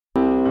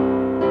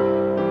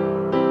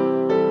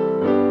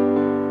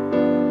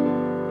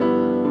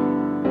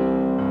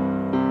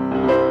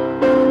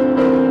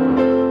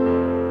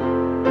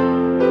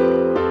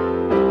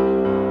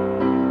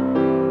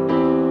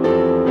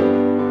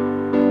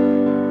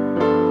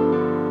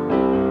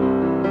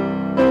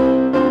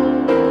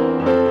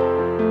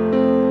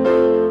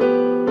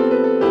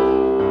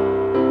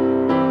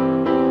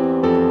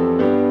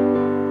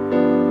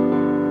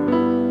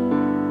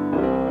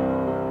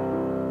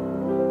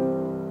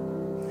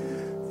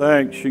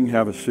Thanks. You can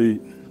have a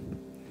seat.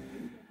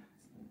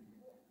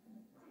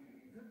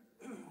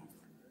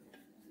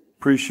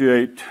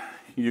 Appreciate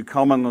you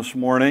coming this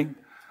morning.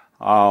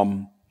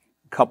 A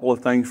couple of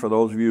things for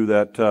those of you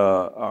that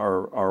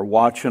are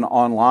watching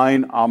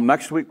online.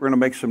 Next week we're going to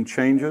make some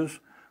changes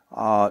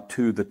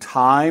to the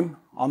time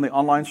on the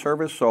online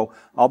service. So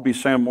I'll be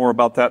saying more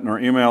about that in our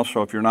email.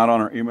 So if you're not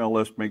on our email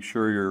list, make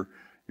sure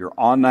you're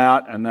on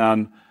that. And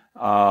then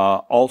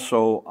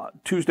also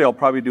Tuesday I'll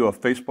probably do a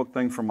Facebook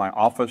thing from my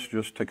office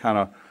just to kind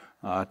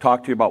of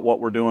talk to you about what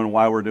we're doing,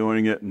 why we're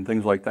doing it, and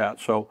things like that.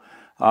 So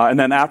and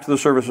then after the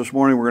service this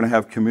morning, we're going to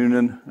have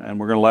communion, and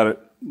we're going to let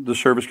the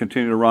service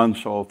continue to run.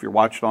 So if you're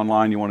watching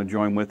online, you want to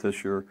join with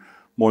us, you're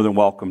more than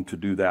welcome to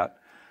do that.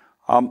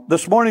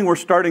 This morning, we're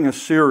starting a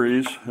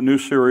new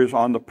series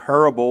on the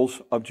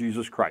parables of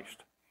Jesus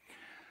Christ.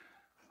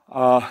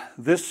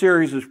 This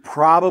series is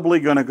probably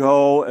going to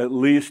go at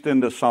least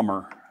into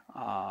summer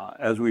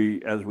as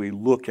we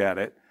look at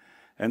it.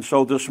 And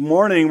so this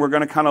morning, we're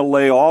going to kind of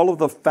lay all of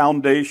the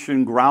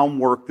foundation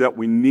groundwork that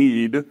we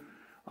need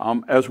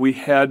as we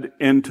head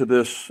into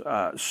this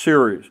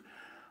series.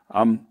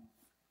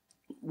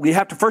 We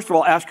have to, first of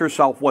all, ask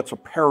ourselves what's a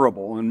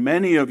parable. And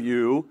many of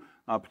you,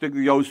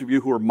 particularly those of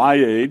you who are my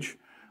age,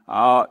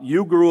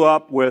 you grew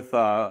up with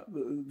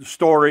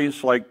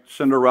stories like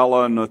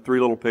Cinderella and the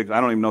Three Little Pigs.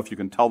 I don't even know if you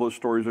can tell those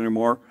stories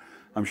anymore.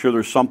 I'm sure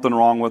there's something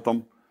wrong with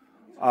them.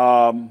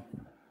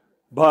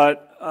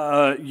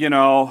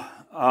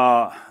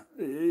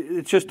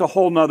 It's just a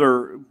whole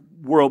nother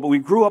world. But we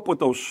grew up with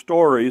those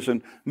stories,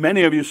 and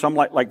many of you, some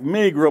like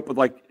me, grew up with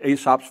like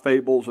Aesop's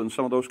fables and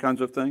some of those kinds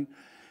of things.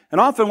 And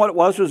often what it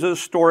was a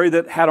story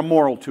that had a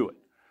moral to it.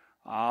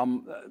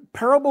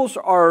 Parables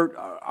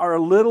are a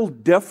little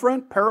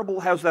different. Parable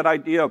has that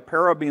idea of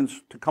para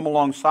means to come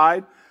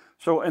alongside.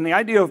 So in the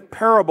idea of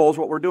parables,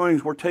 what we're doing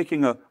is we're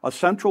taking a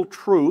central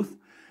truth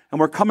and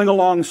we're coming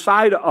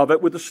alongside of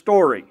it with a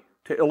story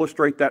to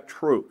illustrate that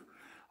truth.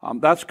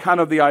 That's kind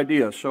of the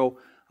idea. So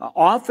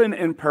often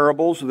in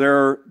parables,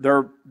 they're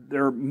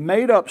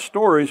made up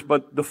stories,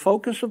 but the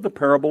focus of the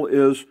parable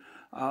is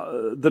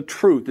the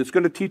truth. It's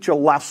going to teach a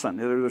lesson.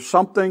 There's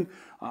something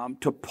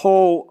to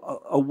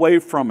pull away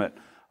from it.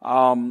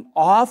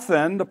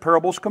 Often the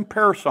parables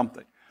compare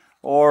something,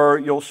 or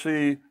you'll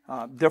see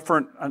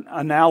different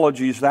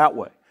analogies that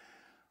way.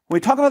 When we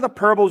talk about the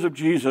parables of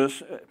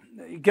Jesus,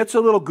 it gets a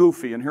little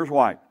goofy, and here's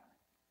why.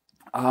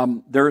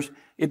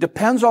 It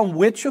depends on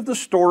which of the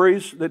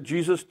stories that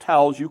Jesus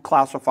tells you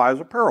classify as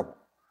a parable.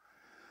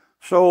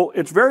 So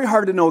it's very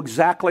hard to know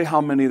exactly how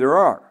many there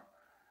are.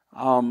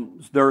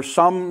 There are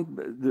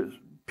some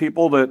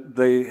people that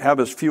they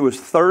have as few as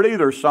 30.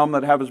 There's some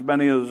that have as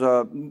many as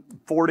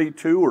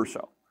 42 or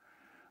so.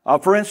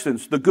 For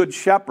instance, the Good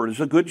Shepherd. Is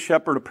the Good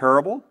Shepherd a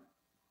parable?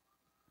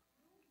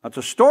 That's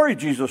a story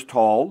Jesus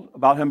told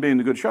about him being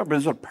the Good Shepherd.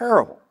 It's a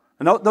parable.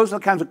 And those are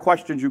the kinds of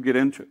questions you get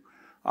into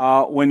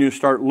when you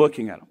start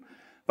looking at them.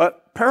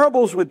 But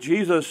parables with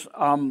Jesus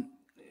are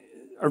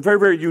very,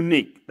 very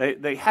unique.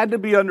 They had to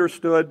be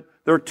understood.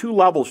 There are two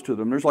levels to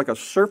them. There's like a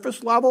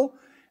surface level,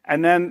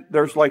 and then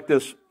there's like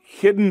this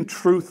hidden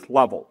truth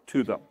level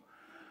to them.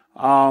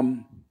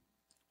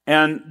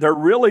 And they're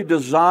really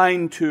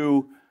designed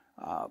to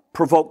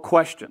provoke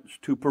questions,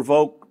 to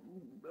provoke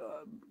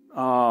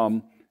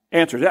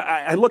answers.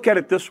 I look at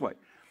it this way.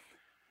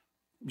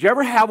 Did you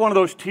ever have one of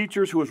those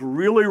teachers who was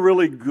really,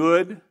 really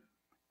good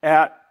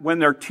at when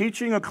they're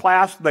teaching a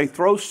class, they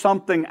throw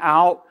something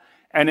out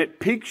and it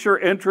piques your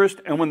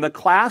interest, and when the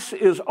class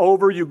is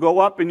over, you go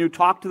up and you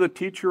talk to the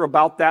teacher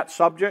about that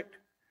subject?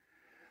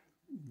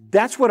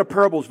 That's what a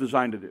parable is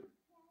designed to do.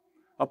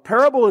 A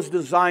parable is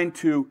designed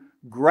to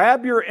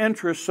grab your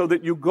interest so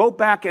that you go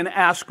back and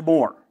ask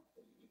more.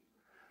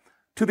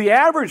 To the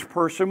average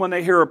person, when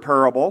they hear a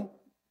parable,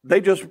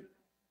 they just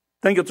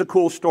think it's a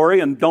cool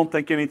story and don't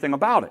think anything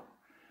about it.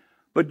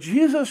 But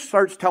Jesus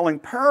starts telling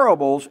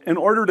parables in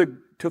order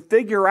to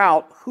figure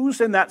out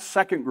who's in that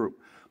second group.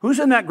 Who's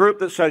in that group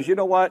that says, you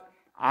know what,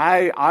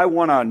 I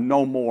want to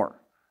know more.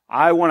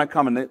 I want to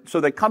come. And so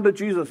they come to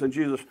Jesus, and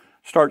Jesus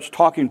starts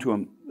talking to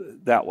them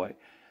that way.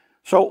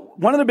 So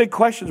one of the big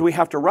questions we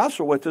have to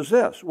wrestle with is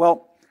this.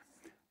 Well,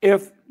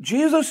 if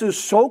Jesus is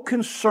so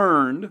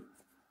concerned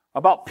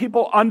about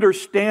people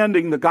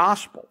understanding the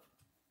gospel,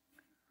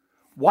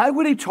 why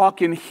would he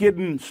talk in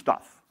hidden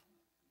stuff?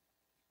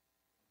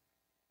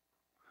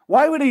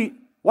 Why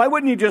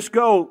wouldn't he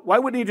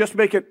just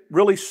make it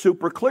really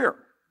super clear?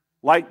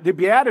 Like the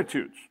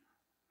Beatitudes.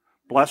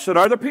 Blessed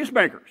are the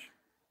peacemakers.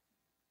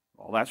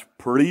 Well, that's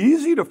pretty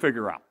easy to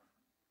figure out.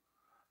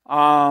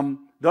 I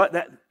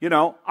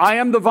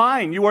am the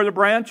vine, you are the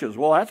branches.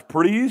 Well, that's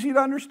pretty easy to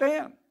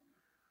understand.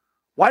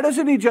 Why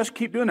doesn't he just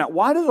keep doing that?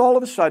 Why does all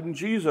of a sudden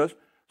Jesus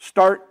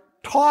start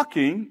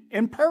talking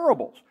in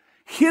parables?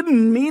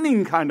 Hidden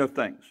meaning kind of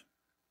things.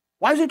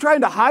 Why is he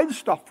trying to hide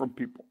stuff from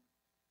people?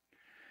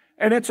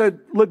 And it's a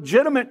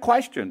legitimate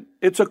question.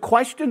 It's a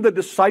question the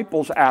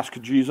disciples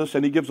ask Jesus,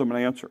 and he gives them an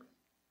answer.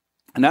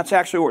 And that's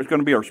actually what's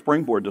going to be our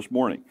springboard this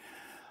morning.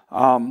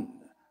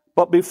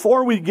 But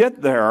before we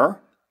get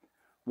there,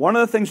 one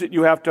of the things that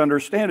you have to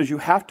understand is you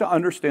have to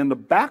understand the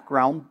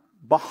background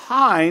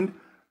behind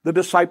the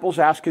disciples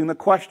asking the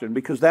question,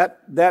 because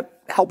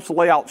that helps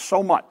lay out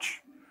so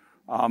much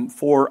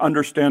for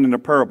understanding the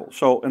parable.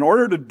 So in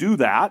order to do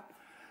that,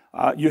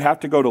 you have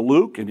to go to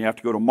Luke, and you have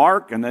to go to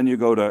Mark, and then you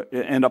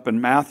end up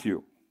in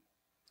Matthew.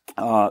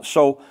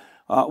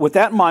 With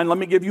that in mind, let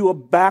me give you a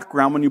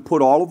background when you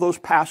put all of those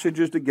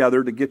passages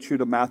together to get you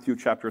to Matthew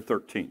chapter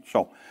 13.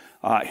 So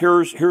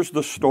here's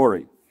the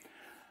story.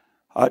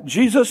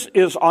 Jesus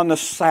is on the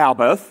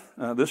Sabbath.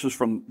 This is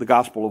from the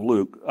Gospel of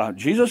Luke.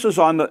 Jesus is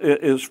on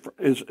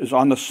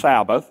the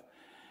Sabbath,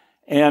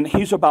 and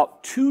he's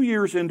about 2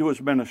 years into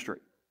his ministry.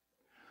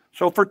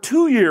 So for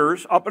 2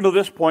 years, up until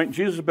this point,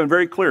 Jesus has been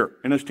very clear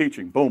in his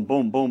teaching. Boom,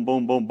 boom, boom,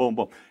 boom, boom, boom,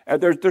 boom.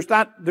 And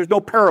there's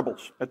no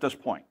parables at this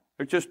point.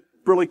 It's just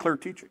really clear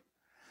teaching.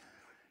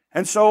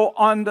 And so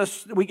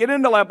we get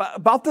into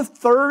about the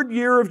third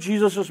year of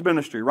Jesus'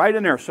 ministry, right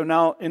in there. So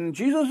now in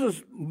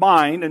Jesus'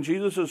 mind and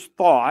Jesus'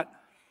 thought,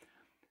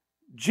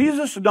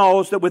 Jesus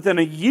knows that within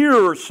a year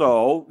or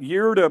so,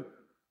 year to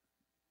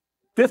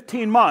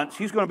 15 months,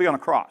 he's going to be on a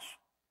cross.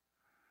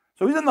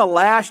 So he's in the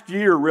last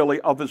year, really,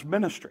 of his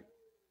ministry.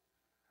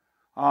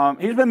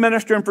 He's been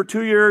ministering for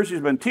 2 years. He's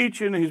been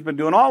teaching. He's been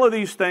doing all of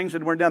these things,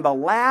 and we're down the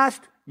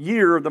last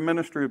year of the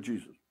ministry of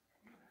Jesus.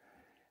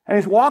 And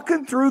he's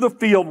walking through the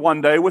field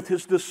one day with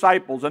his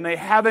disciples, and they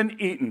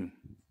haven't eaten.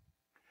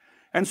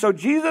 And so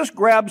Jesus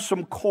grabs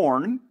some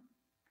corn,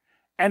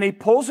 and he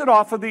pulls it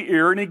off of the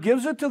ear, and he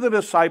gives it to the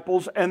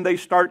disciples, and they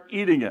start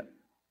eating it.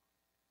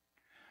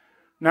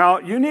 Now,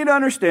 you need to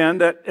understand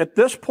that at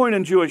this point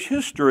in Jewish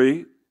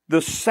history,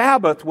 the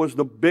Sabbath was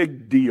the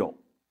big deal.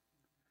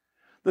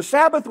 The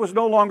Sabbath was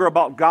no longer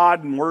about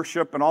God and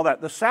worship and all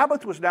that. The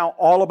Sabbath was now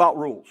all about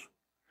rules.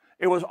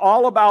 It was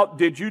all about,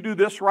 did you do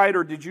this right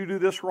or did you do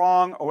this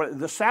wrong? Or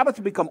the Sabbath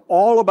had become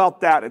all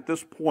about that at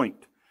this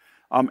point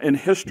in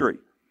history.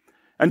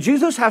 And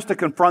Jesus has to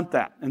confront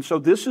that. And so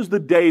this is the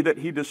day that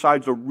he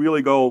decides to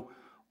really go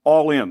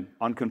all in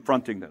on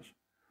confronting this.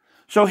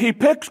 So he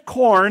picks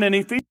corn and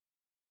he feeds.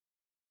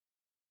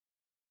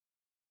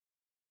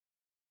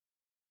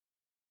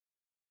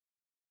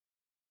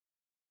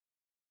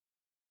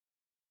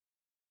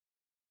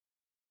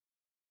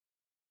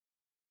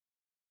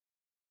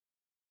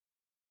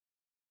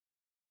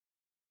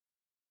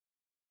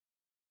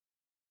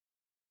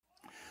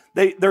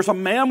 There's a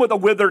man with a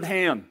withered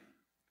hand.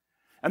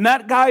 And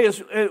that guy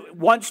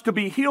wants to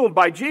be healed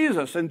by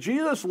Jesus. And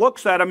Jesus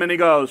looks at him and he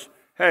goes,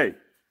 hey,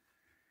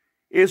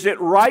 is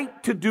it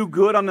right to do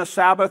good on the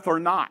Sabbath or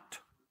not?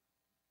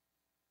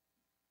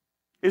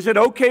 Is it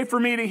okay for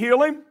me to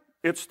heal him?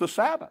 It's the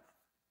Sabbath.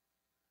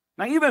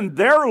 Now, even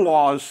their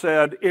laws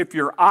said if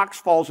your ox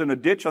falls in a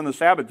ditch on the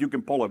Sabbath, you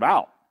can pull it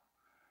out.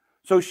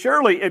 So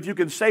surely if you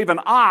can save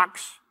an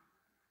ox,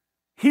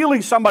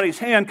 healing somebody's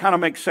hand kind of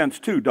makes sense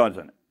too,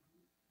 doesn't it?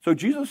 So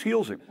Jesus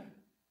heals him.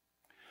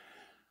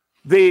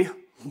 The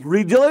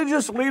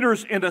religious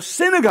leaders in a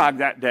synagogue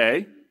that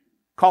day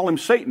call him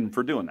Satan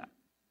for doing that.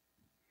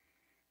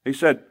 He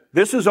said,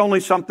 this is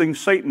only something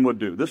Satan would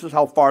do. This is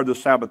how far the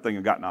Sabbath thing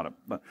had gotten out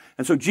of.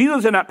 And so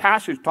Jesus in that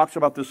passage talks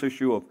about this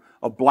issue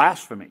of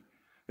blasphemy.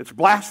 It's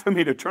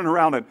blasphemy to turn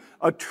around and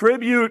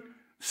attribute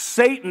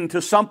Satan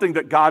to something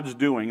that God's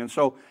doing. And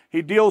so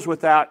he deals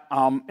with that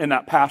in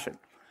that passage.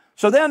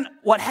 So then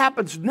what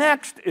happens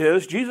next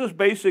is Jesus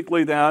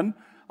basically then,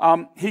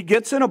 he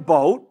gets in a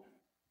boat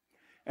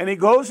and he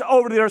goes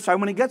over to the other side.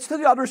 When he gets to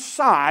the other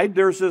side,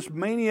 there's this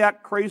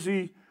maniac,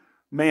 crazy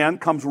man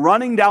comes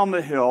running down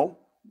the hill,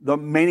 the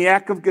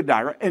maniac of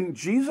Gadara, and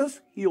Jesus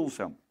heals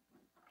him.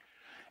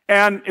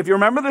 And if you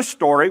remember the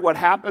story, what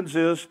happens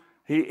is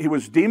he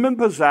was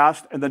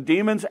demon-possessed, and the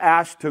demons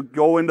asked to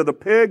go into the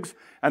pigs,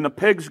 and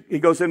he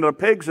goes into the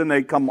pigs, and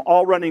they come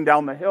all running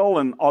down the hill,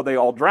 and they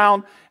all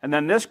drown. And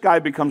then this guy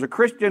becomes a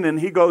Christian, and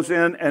he goes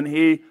in, and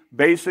he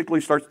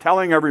basically starts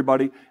telling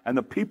everybody, and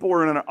the people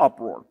are in an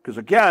uproar. Because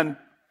again,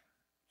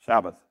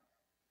 Sabbath.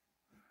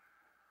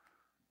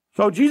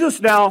 So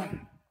Jesus now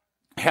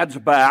heads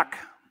back.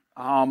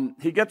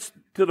 He gets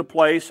to the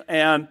place,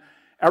 and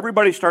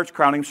everybody starts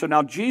crowding. So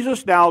now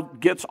Jesus now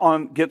gets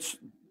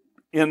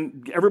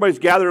in, everybody's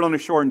gathered on the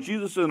shore, and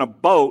Jesus is in a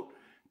boat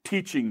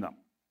teaching them.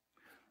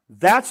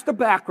 That's the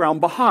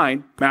background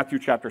behind Matthew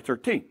chapter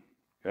 13.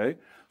 Okay?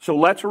 So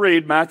let's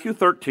read Matthew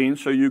 13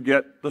 so you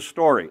get the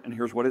story. And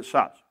here's what it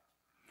says.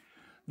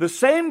 The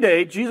same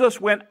day, Jesus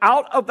went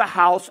out of the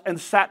house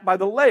and sat by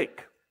the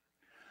lake.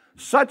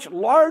 Such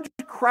large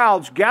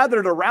crowds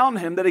gathered around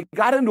him that he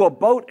got into a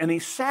boat and he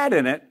sat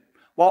in it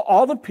while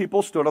all the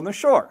people stood on the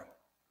shore.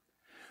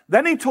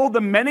 Then he told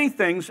them many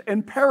things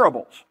in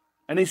parables.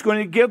 And he's going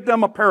to give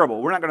them a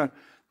parable. We're not going to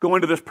go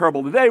into this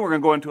parable today. We're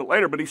going to go into it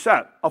later. But he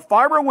said, a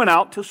farmer went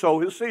out to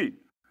sow his seed.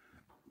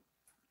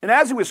 And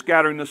as he was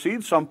scattering the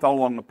seed, some fell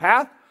along the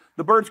path.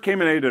 The birds came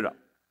and ate it up.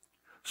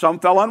 Some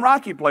fell on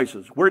rocky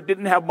places where it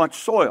didn't have much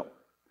soil.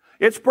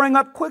 It sprang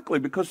up quickly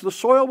because the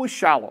soil was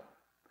shallow.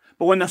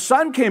 But when the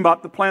sun came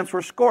up, the plants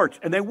were scorched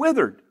and they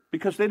withered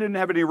because they didn't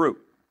have any root.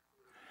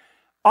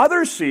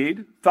 Other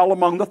seed fell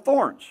among the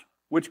thorns.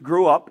 which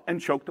grew up and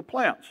choked the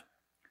plants.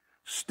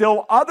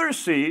 Still other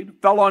seed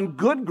fell on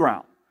good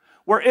ground,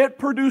 where it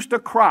produced a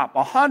crop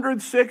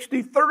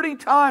 160, 30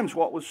 times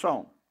what was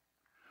sown.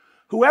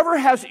 Whoever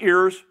has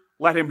ears,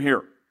 let him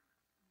hear.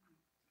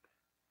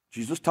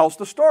 Jesus tells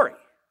the story.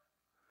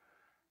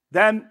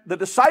 Then the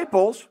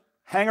disciples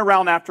hang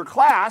around after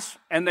class,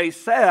 and they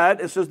said,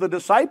 it says the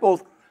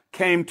disciples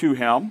came to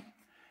him,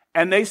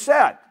 and they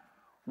said,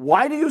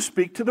 "Why do you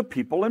speak to the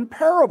people in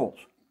parables?"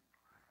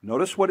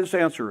 Notice what his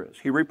answer is.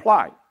 He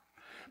replied,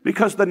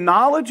 "Because the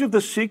knowledge of the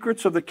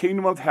secrets of the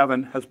kingdom of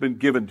heaven has been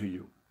given to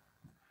you,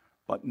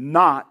 but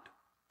not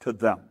to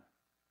them.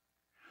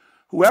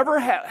 Whoever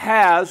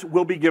has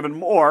will be given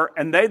more,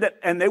 and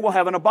they will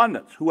have an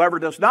abundance. Whoever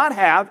does not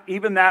have,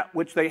 even that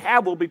which they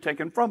have will be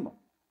taken from them.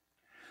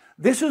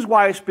 This is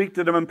why I speak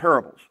to them in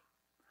parables.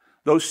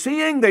 Though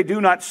seeing, they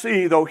do not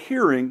see. Though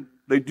hearing,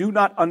 they do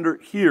not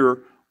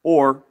hear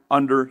or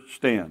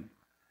understand."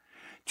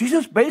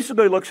 Jesus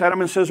basically looks at them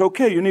and says,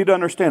 okay, you need to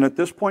understand, at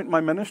this point in my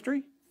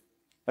ministry,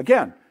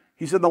 again,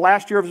 he's in the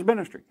last year of his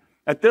ministry.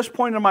 At this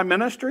point in my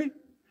ministry,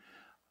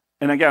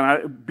 and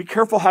again, be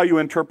careful how you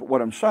interpret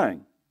what I'm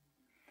saying.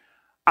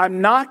 I'm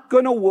not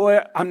going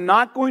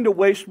to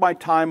waste my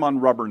time on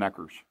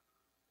rubberneckers.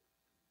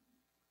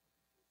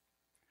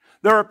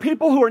 There are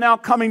people who are now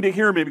coming to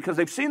hear me because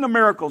they've seen the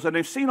miracles and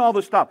they've seen all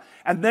this stuff,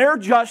 and they're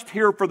just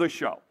here for the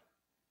show.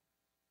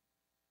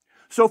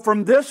 So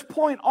from this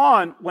point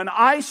on, when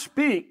I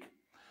speak,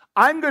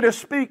 I'm going to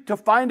speak to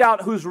find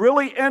out who's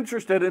really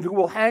interested and who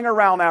will hang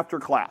around after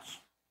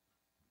class.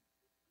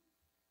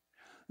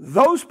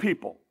 Those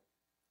people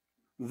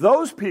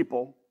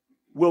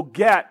will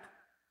get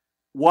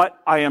what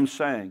I am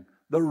saying.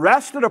 The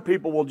rest of the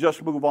people will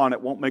just move on.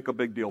 It won't make a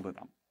big deal to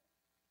them.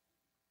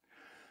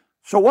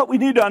 So what we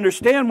need to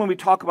understand when we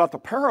talk about the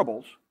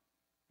parables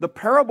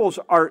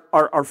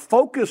are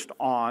focused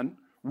on,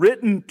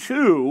 written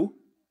to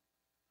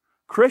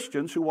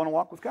Christians who want to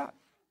walk with God.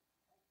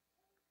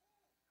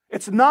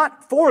 It's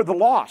not for the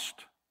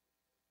lost.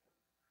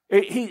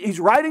 He's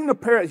writing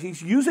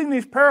he's using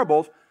these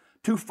parables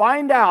to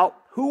find out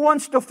who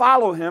wants to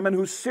follow him and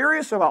who's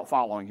serious about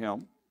following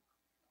him.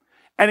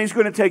 And he's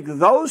going to take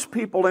those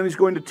people and he's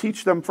going to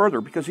teach them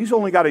further because he's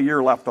only got a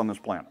year left on this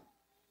planet.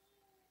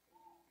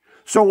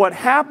 So what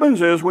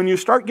happens is when you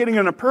start getting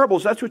into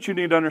parables, that's what you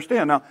need to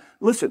understand. Now,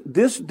 listen,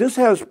 this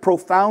has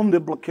profound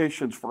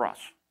implications for us.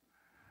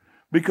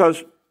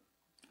 Because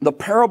the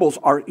parables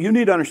you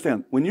need to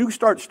understand, when you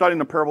start studying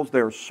the parables, they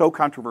are so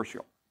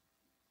controversial.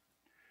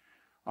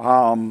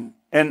 And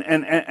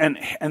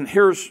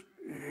here's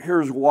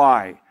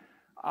why.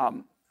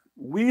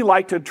 We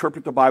like to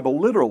interpret the Bible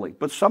literally,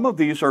 but some of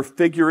these are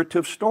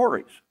figurative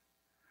stories.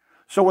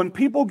 So when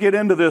people get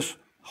into this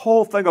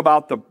whole thing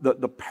about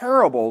the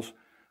parables,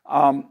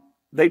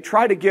 they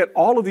try to get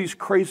all of these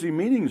crazy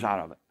meanings out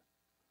of it.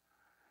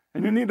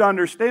 And you need to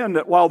understand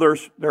that while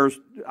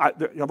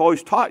I've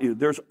always taught you,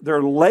 there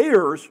are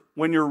layers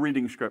when you're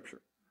reading Scripture.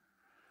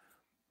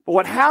 But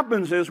what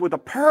happens is with the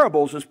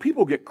parables is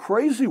people get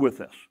crazy with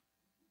this.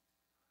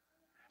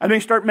 And they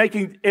start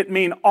making it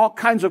mean all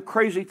kinds of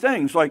crazy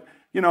things. Like,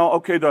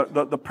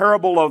 the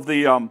parable of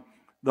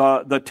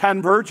the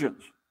 10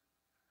 virgins.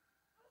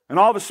 And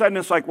all of a sudden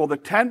it's like, well, the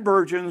 10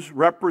 virgins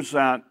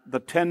represent the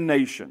 10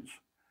 nations.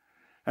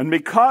 And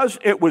because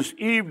it was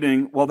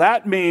evening, well,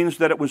 that means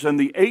that it was in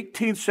the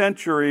 18th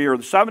century or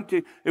the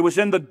 17th, it was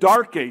in the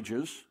Dark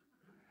Ages.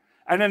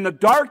 And in the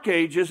Dark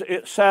Ages,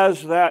 it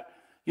says that,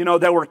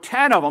 there were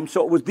 10 of them.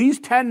 So it was these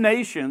 10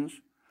 nations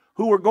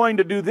who were going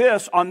to do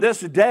this on this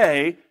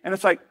day. And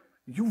it's like,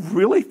 you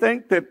really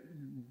think that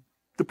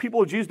the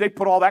people of Jesus, they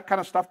put all that kind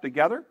of stuff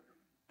together?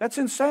 That's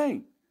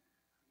insane.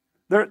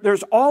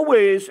 There's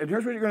always, and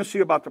here's what you're going to see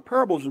about the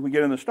parables as we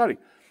get in the study.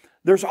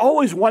 There's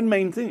always one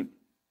main theme.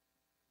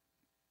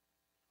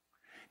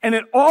 And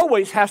it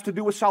always has to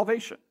do with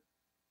salvation.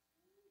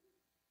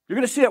 You're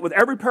going to see it with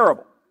every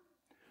parable.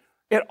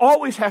 It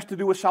always has to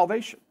do with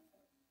salvation.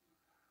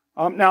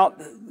 Now,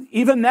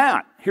 even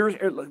that,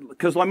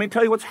 because let me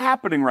tell you what's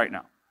happening right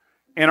now.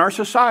 In our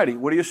society,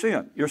 what are you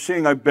seeing? You're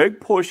seeing a big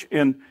push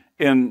in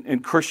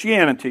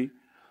Christianity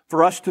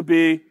for us to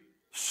be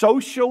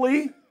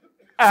socially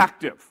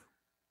active.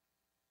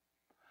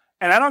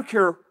 And I don't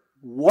care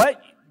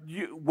what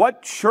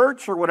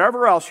church or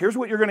whatever else, here's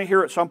what you're going to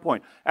hear at some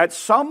point. At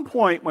some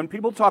point, when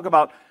people talk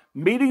about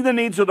meeting the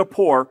needs of the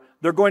poor,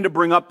 they're going to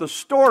bring up the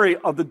story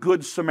of the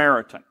Good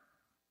Samaritan.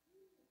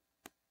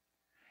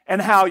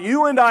 And how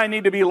you and I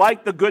need to be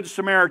like the Good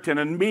Samaritan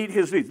and meet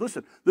his needs.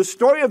 Listen, the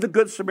story of the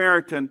Good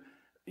Samaritan,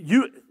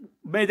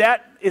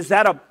 is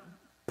that a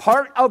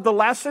part of the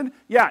lesson?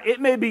 Yeah, it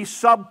may be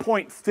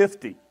sub-point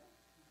 50.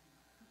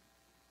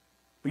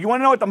 But you want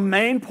to know what the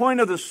main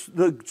point of the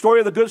story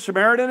of the Good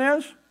Samaritan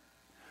is?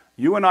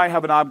 You and I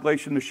have an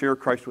obligation to share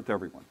Christ with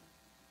everyone.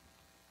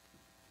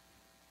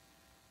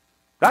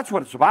 That's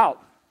what it's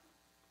about.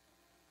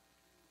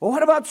 Well,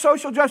 what about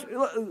social justice?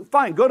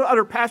 Fine, go to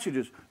other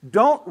passages.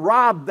 Don't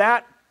rob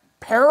that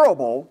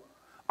parable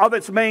of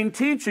its main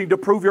teaching to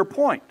prove your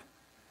point.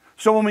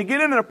 So when we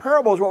get into the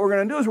parables, what we're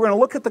going to do is we're going to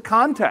look at the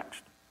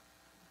context.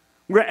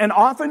 And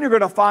often you're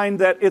going to find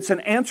that it's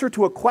an answer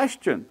to a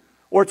question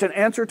or it's an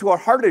answer to a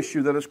heart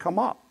issue that has come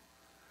up.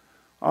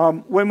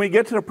 When we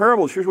get to the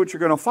parables, here's what you're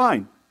going to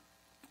find.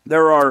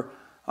 There are,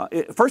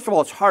 first of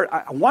all, it's hard.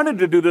 I wanted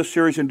to do this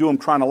series and do them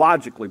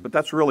chronologically, but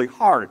that's really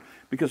hard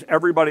because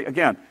everybody,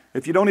 again,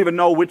 if you don't even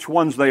know which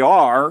ones they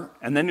are,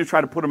 and then you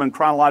try to put them in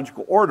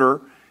chronological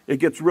order, it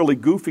gets really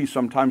goofy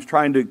sometimes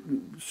trying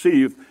to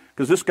see,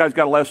 because this guy's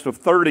got a list of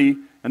 30,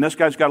 and this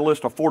guy's got a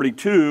list of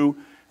 42,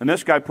 and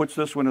this guy puts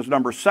this one as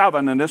number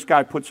 7, and this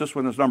guy puts this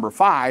one as number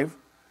 5.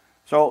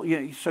 So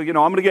I'm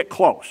going to get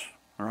close,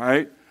 all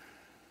right?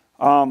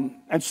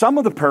 And some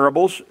of the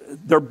parables,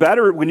 they're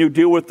better when you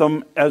deal with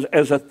them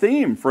as a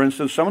theme. For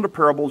instance, some of the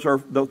parables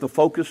are, the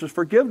focus is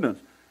forgiveness.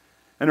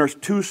 And there's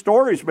 2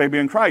 stories maybe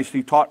in Christ.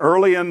 He taught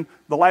early in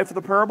the life of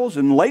the parables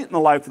and late in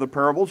the life of the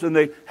parables, and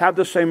they have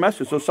the same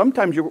message. So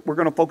sometimes we're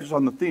going to focus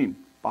on the theme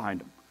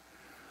behind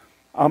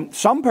them.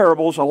 Some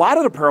parables, a lot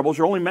of the parables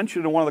are only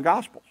mentioned in one of the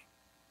Gospels.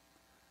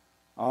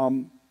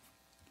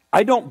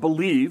 I don't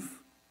believe,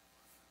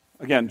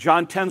 again,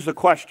 John 10's the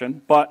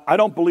question, but I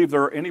don't believe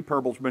there are any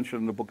parables mentioned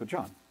in the book of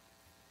John.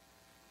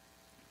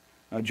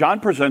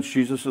 John presents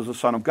Jesus as the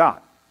Son of God.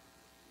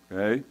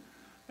 Okay?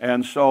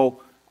 And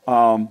so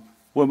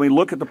when we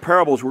look at the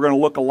parables, we're going to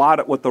look a lot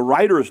at what the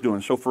writer is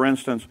doing. So for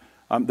instance,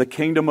 the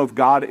kingdom of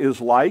God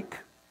is like,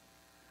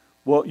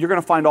 well, you're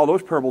going to find all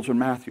those parables in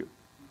Matthew.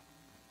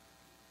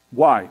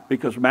 Why?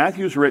 Because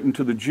Matthew's written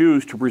to the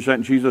Jews to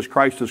present Jesus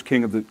Christ as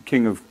King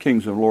of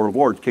Kings and Lord of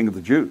Lords, King of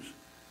the Jews.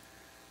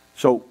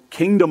 So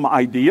kingdom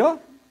idea,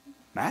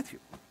 Matthew.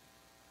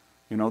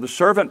 The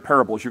servant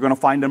parables you're going to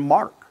find in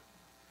Mark.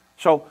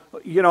 So,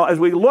 as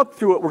we look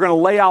through it, we're going to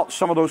lay out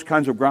some of those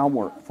kinds of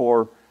groundwork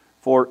for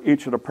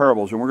each of the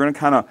parables. And we're going to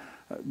kind of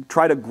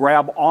try to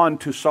grab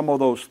onto some of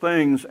those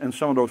things and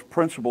some of those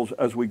principles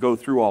as we go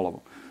through all of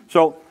them.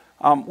 So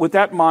with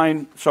that in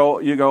mind, so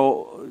you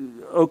go,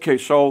 okay,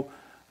 so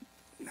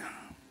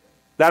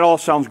that all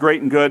sounds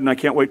great and good, and I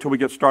can't wait till we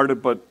get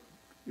started, but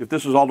if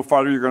this is all the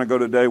farther you're going to go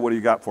today, what do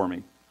you got for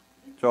me?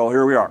 So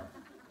here we are.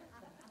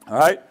 All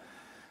right?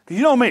 Because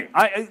you know me.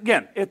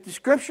 Again, if the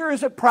Scripture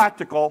isn't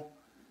practical,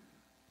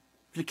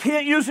 if you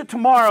can't use it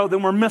tomorrow,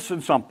 then we're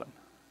missing something.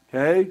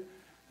 Okay?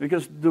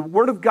 Because the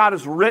Word of God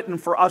is written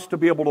for us to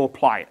be able to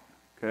apply it.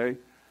 Okay?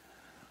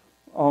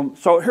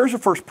 So here's the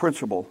first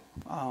principle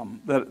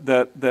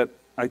that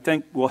I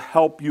think will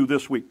help you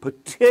this week,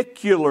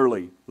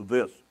 particularly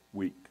this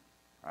week.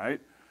 Right?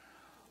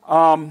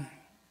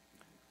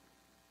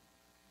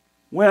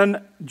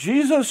 When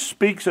Jesus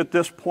speaks at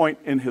this point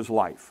in his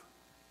life,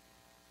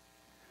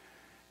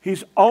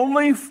 he's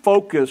only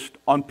focused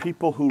on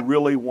people who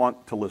really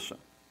want to listen.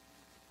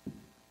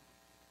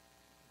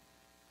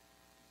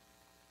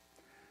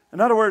 In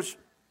other words,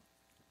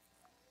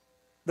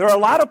 there are a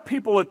lot of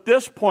people at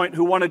this point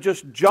who want to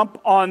just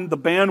jump on the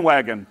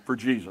bandwagon for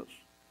Jesus.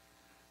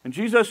 And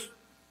Jesus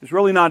is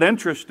really not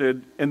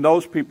interested in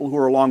those people who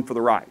are along for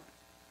the ride.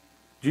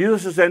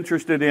 Jesus is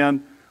interested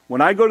in,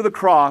 when I go to the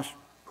cross,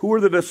 who are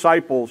the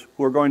disciples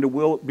who are going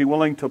to be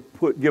willing to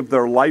give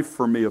their life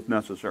for me if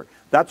necessary?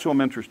 That's who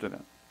I'm interested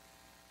in.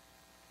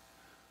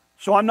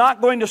 So I'm not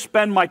going to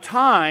spend my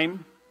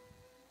time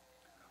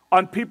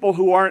on people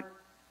who aren't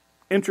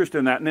interested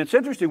in that. And it's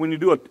interesting, when you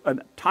do a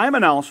time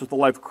analysis of the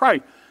life of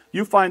Christ,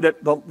 you find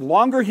that the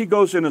longer he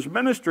goes in his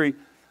ministry,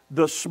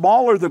 the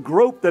smaller the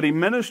group that he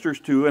ministers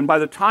to, and by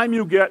the time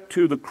you get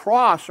to the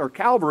cross or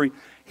Calvary,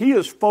 he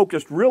is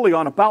focused really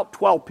on about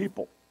 12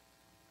 people.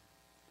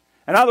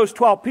 And out of those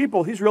 12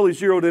 people, he's really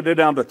zeroed it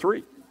down to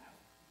 3.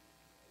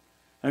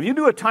 And if you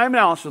do a time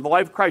analysis of the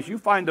life of Christ, you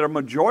find that a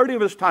majority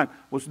of his time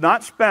was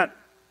not spent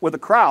with the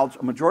crowds.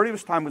 A majority of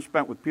his time was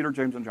spent with Peter,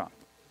 James, and John.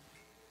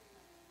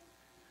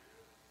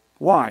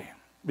 Why?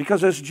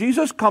 Because as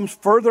Jesus comes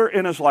further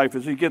in his life,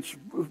 as he gets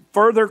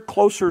further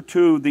closer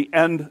to the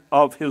end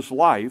of his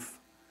life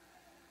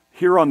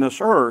here on this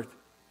earth,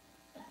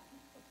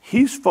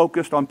 he's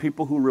focused on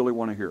people who really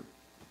want to hear.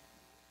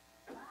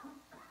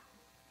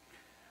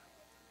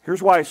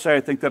 Here's why I say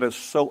I think that is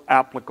so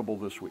applicable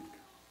this week.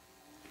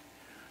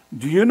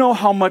 Do you know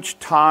how much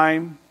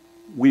time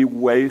we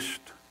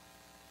waste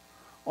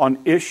on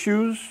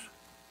issues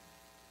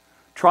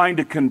trying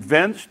to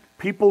convince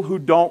people who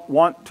don't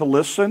want to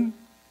listen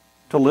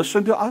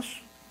to us?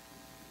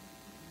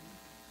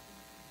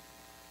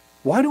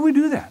 Why do we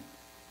do that?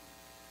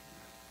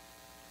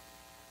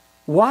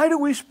 Why do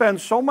we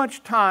spend so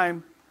much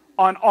time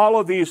on all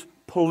of these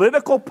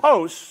political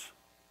posts,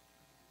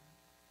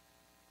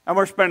 and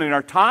we're spending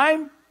our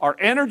time, our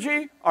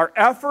energy, our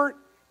effort,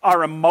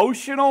 our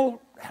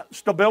emotional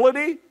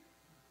stability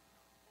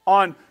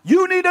on,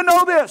 you need to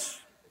know this?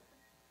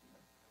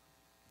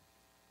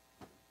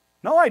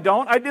 No, I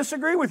don't. I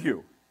disagree with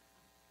you.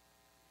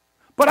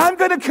 But I'm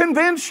going to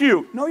convince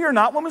you. No, you're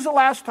not. When was the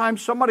last time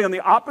somebody on the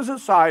opposite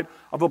side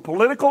of a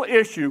political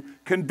issue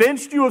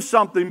convinced you of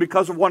something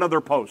because of one of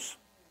their posts?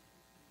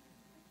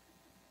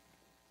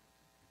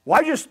 Well,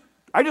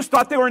 I just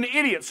thought they were an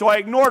idiot, so I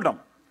ignored them.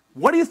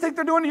 What do you think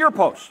they're doing to your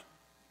posts?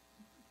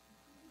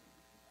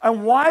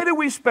 And why do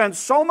we spend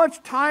so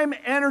much time,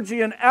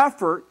 energy, and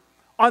effort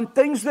on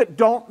things that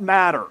don't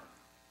matter?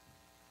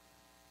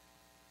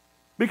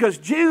 Because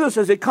Jesus,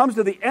 as he comes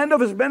to the end of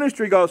his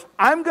ministry, goes,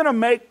 I'm going to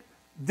make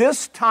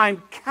this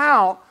time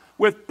count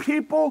with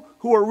people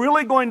who are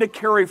really going to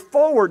carry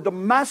forward the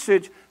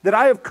message that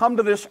I have come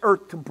to this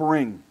earth to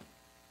bring.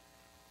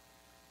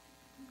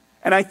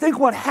 And I think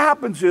what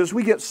happens is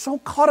we get so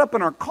caught up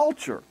in our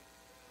culture,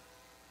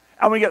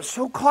 and we get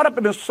so caught up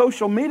in this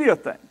social media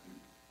thing,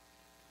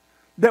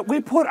 that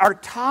we put our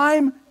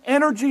time,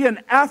 energy,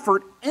 and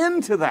effort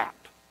into that.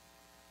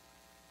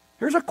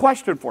 Here's a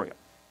question for you.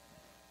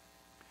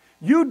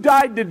 You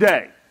died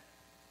today.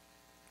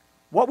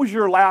 What was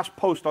your last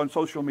post on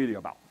social media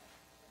about?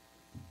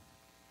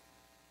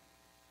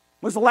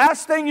 Was the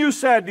last thing you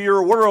said to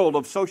your world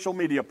of social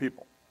media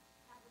people?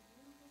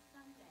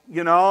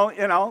 You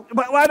know.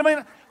 But I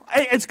mean,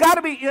 it's got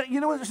to be,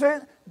 you know what I'm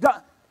saying?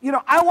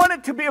 I want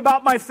it to be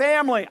about my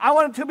family. I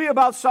want it to be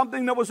about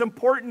something that was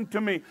important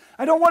to me.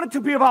 I don't want it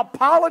to be about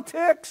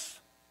politics.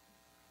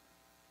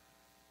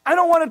 I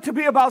don't want it to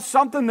be about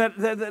something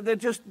that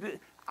just,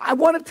 I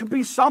want it to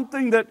be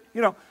something that,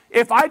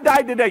 if I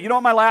died today, you know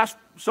what my last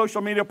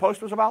social media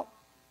post was about?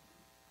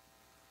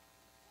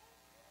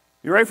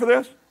 You ready for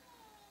this?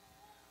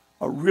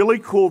 A really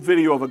cool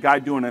video of a guy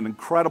doing an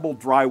incredible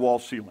drywall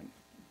ceiling.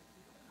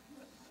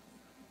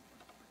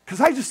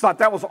 Because I just thought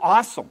that was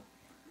awesome.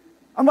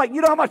 I'm like, you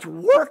know how much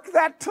work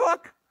that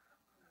took?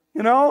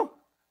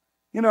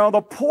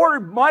 The poor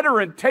mudder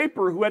and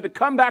taper who had to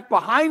come back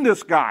behind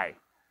this guy,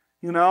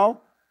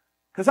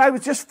 because I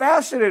was just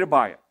fascinated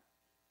by it.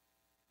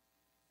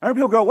 And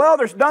people go, well,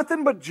 there's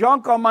nothing but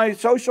junk on my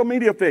social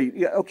media feed.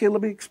 Yeah, okay,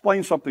 let me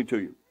explain something to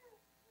you.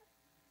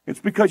 It's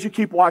because you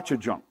keep watching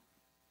junk.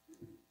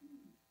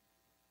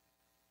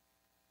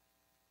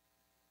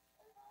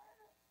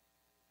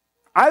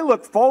 I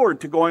look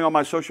forward to going on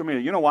my social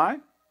media. You know why?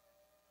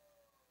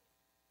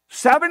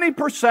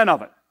 70%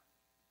 of it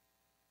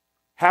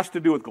has to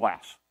do with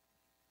glass.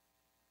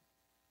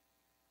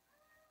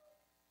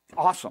 It's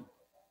awesome.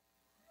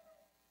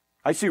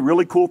 I see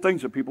really cool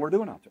things that people are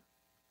doing out there.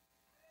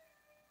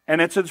 And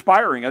it's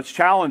inspiring, it's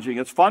challenging,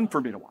 it's fun for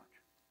me to watch.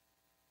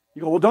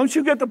 You go, well, don't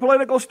you get the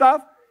political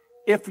stuff?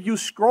 If you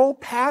scroll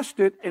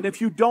past it and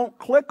if you don't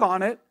click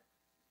on it,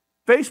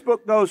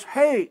 Facebook goes,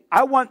 hey,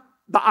 I want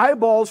the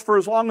eyeballs for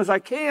as long as I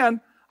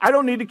can. I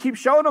don't need to keep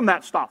showing them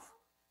that stuff.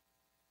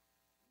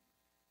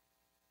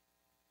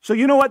 So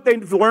you know what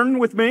they've learned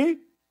with me?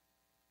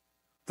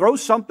 Throw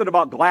something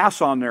about glass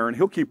on there and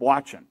he'll keep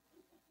watching.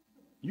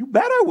 You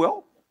bet I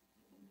will.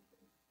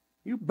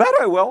 You bet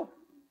I will.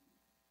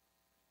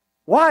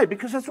 Why?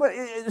 Because that's what,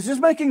 is this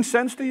making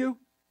sense to you?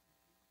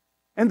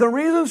 And the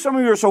reason some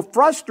of you are so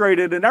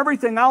frustrated and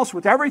everything else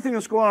with everything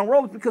that's going on in the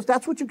world is because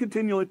that's what you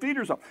continually feed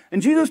yourself.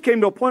 And Jesus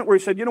came to a point where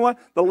he said, you know what?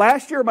 The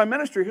last year of my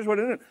ministry, here's what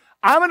it is.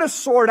 I'm going to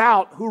sort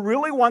out who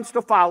really wants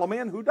to follow me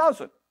and who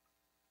doesn't.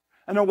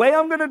 And the way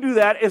I'm going to do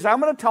that is I'm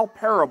going to tell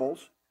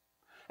parables,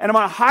 and I'm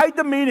going to hide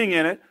the meaning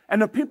in it,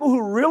 and the people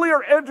who really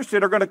are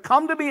interested are going to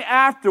come to me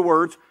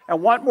afterwards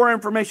and want more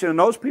information. And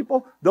those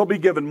people, they'll be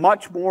given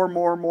much more.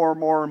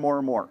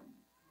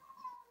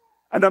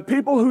 And the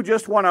people who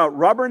just want to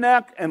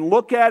rubberneck and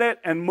look at it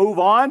and move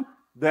on,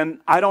 then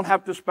I don't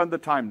have to spend the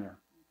time there.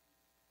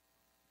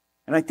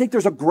 And I think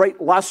there's a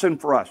great lesson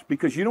for us,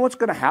 because you know what's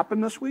going to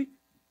happen this week?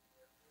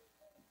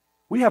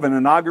 We have an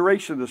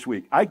inauguration this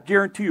week. I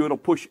guarantee you it'll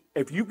push,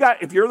 if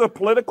you're the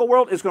political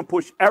world, it's going to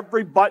push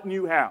every button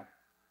you have.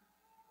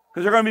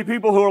 Because there are going to be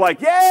people who are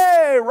like,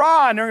 yay,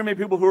 rah, and there are going to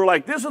be people who are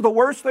like, this is the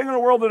worst thing in the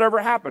world that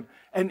ever happened.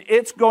 And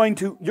you're going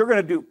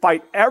to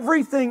fight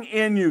everything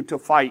in you to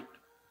fight.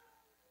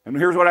 And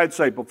here's what I'd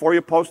say. Before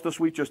you post this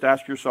week, just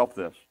ask yourself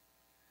this.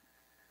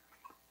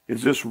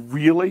 Is this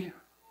really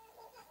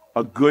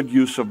a good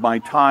use of my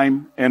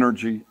time,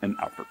 energy, and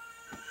effort?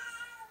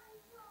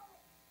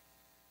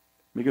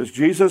 Because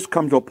Jesus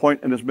comes to a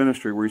point in his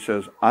ministry where he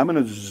says, I'm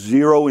going to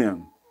zero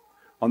in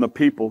on the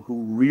people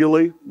who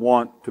really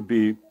want to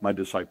be my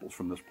disciples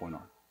from this point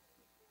on.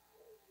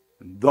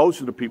 And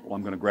those are the people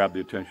I'm going to grab the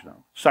attention of.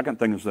 Second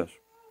thing is this.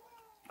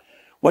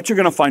 What you're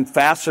going to find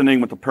fascinating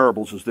with the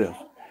parables is this.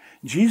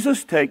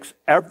 Jesus takes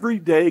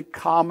everyday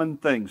common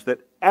things that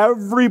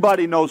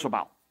everybody knows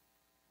about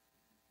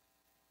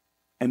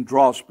and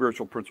draws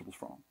spiritual principles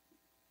from them.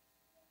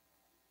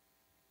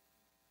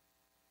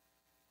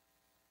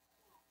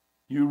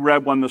 You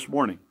read one this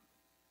morning.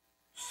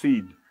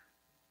 Seed.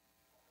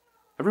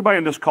 Everybody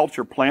in this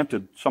culture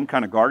planted some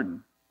kind of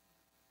garden.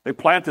 They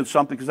planted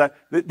something because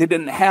they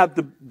didn't have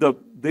the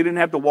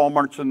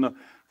Walmarts and the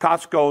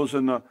Costco's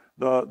and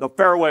the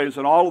Fairways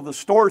and all of the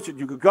stores that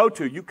you could go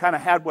to. You kind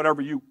of had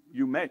whatever you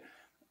made.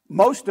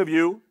 Most of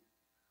you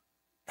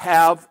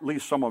have, at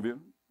least some of you,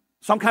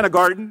 some kind of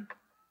garden.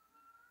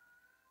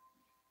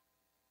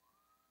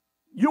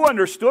 You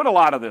understood a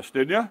lot of this,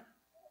 didn't you?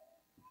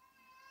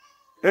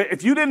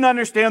 If you didn't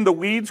understand the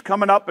weeds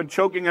coming up and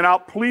choking it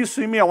out, please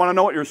see me. I want to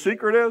know what your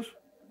secret is.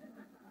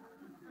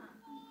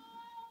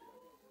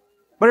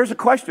 But here's a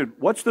question.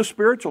 What's the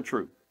spiritual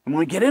truth? And when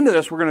we get into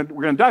this, we're going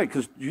to die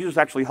because Jesus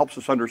actually helps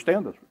us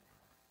understand this.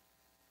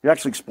 He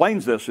actually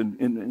explains this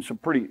in some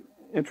pretty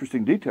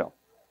interesting detail.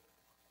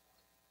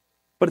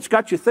 But it's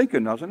got you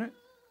thinking, doesn't it?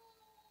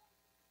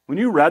 When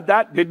you read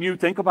that, didn't you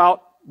think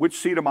about which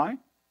seat am I?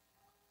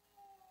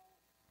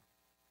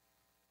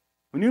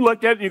 When you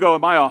looked at it and you go,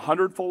 am I a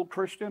 100-fold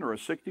Christian or a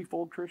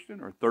 60-fold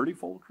Christian or a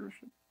 30-fold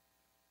Christian?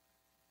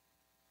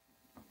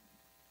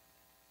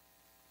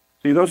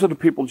 See, those are the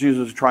people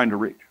Jesus is trying to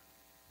reach.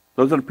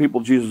 Those are the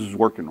people Jesus is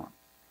working on.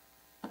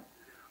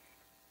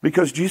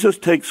 Because Jesus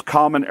takes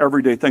common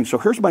everyday things. So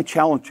here's my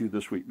challenge to you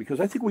this week,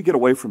 because I think we get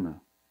away from that.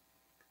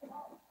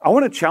 I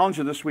want to challenge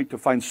you this week to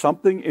find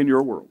something in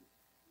your world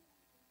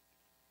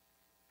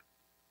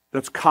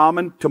that's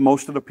common to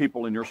most of the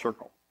people in your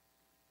circle.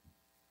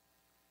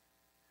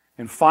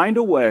 And find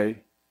a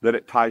way that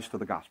it ties to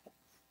the gospel.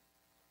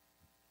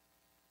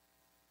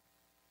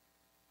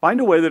 Find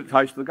a way that it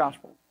ties to the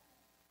gospel.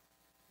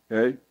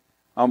 Okay?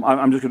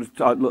 I'm just going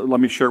to, let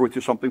me share with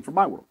you something from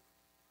my world.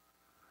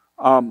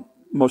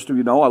 Most of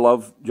you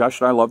know,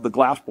 Josh and I love the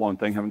glass blowing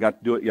thing. Haven't got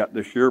to do it yet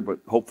this year, but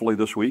hopefully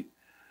this week.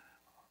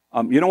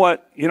 You know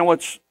what? You know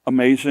what's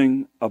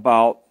amazing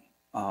about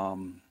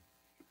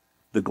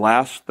the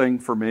glass thing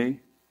for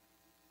me?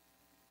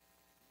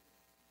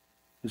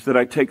 Is that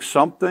I take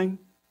something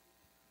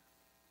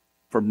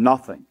from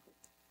nothing,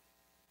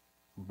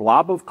 a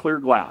blob of clear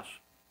glass,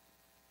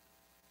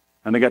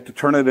 and I get to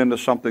turn it into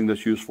something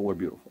that's useful or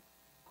beautiful.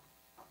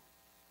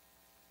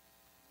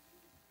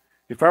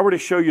 If I were to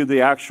show you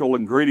the actual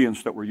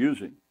ingredients that we're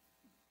using,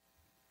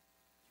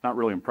 it's not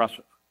really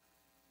impressive.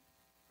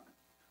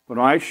 But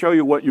when I show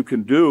you what you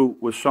can do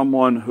with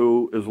someone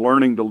who is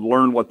learning to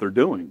learn what they're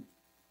doing,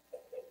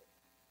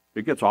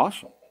 it gets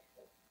awesome.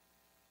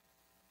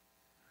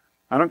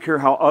 I don't care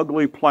how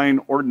ugly,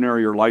 plain,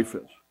 ordinary your life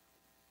is.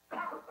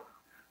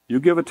 You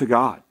give it to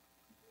God.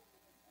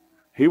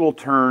 He will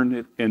turn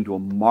it into a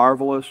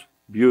marvelous,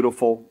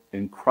 beautiful,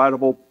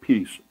 incredible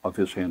piece of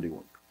His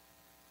handiwork.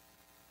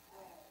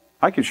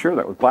 I can share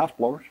that with glass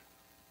blowers.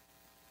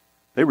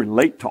 They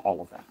relate to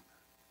all of that.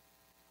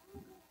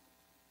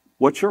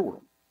 What's your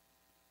world?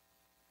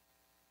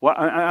 Well,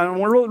 I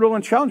really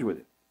want to challenge you with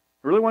it.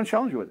 I really want to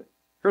challenge you with it.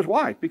 Here's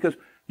why. Because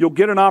you'll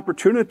get an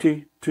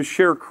opportunity to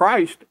share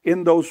Christ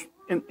in those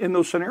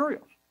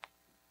scenarios.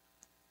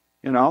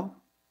 You know?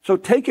 So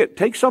take it.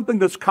 Take something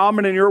that's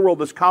common in your world,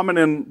 that's common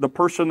in the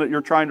person that you're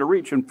trying to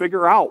reach, and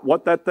figure out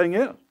what that thing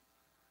is.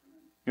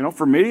 You know,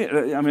 for me,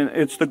 I mean,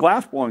 it's the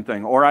glass blowing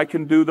thing. Or I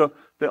can do the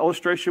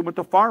illustration with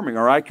the farming.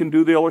 Or I can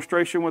do the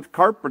illustration with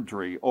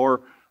carpentry.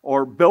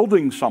 Or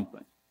building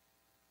something.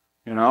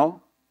 You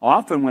know?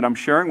 Often when I'm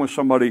sharing with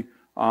somebody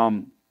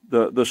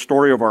the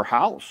story of our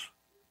house,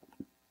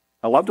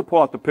 I love to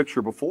pull out the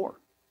picture before.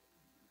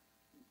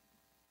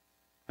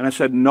 And I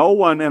said, no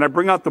one, and I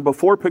bring out the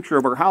before picture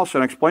of our house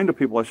and I explain to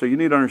people, I say, you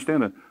need to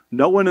understand that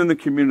no one in the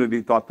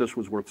community thought this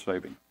was worth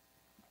saving.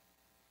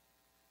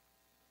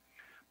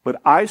 But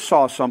I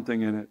saw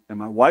something in it, and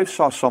my wife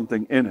saw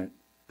something in it,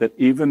 that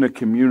even the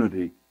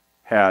community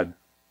had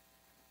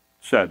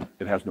said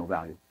it has no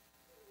value.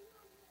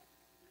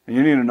 And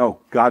you need to know,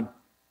 God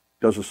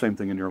does the same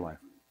thing in your life.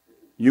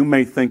 You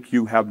may think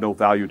you have no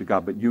value to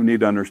God, but you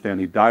need to understand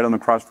He died on the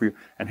cross for you,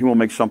 and He will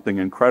make something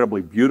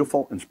incredibly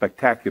beautiful and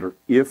spectacular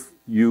if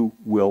you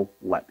will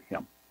let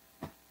Him.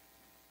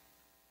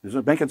 Is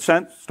it making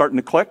sense? Starting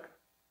to click?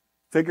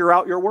 Figure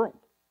out your world.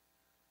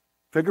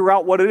 Figure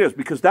out what it is,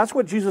 because that's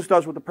what Jesus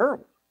does with the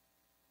parables.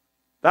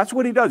 That's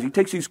what He does. He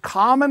takes these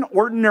common,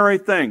 ordinary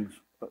things,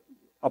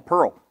 a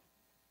pearl,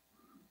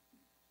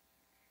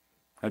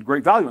 had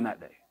great value in that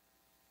day.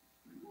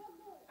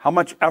 How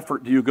much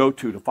effort do you go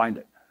to find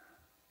it?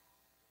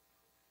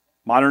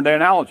 Modern day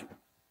analogy.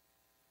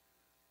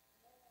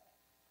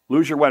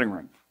 Lose your wedding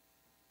ring.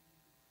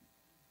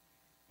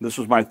 This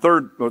is my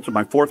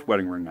fourth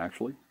wedding ring,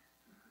 actually.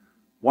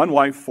 One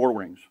wife, 4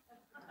 rings.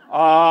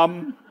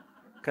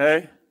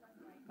 Okay.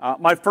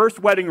 My first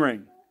wedding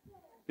ring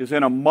is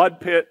in a mud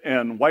pit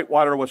in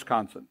Whitewater,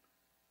 Wisconsin.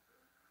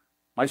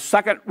 My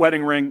second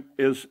wedding ring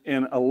is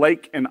in a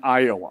lake in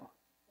Iowa.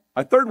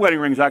 My third wedding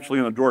ring is actually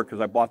in a drawer because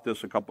I bought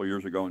this a couple of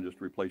years ago and just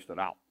replaced it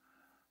out.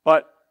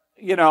 But,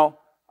 you know,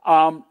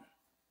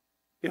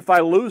 if I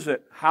lose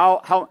it,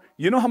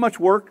 you know how much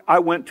work I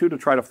went to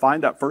try to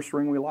find that first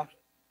ring we lost?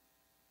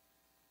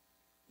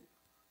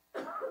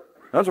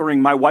 That's a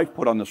ring my wife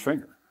put on this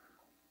finger.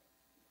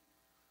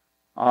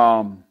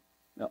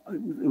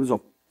 It was a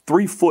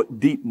 3-foot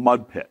deep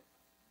mud pit,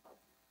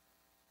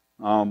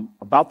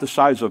 about the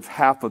size of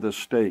half of this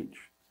stage.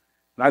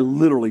 And I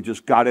literally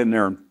just got in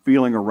there and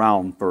feeling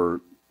around for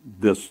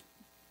this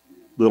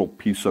little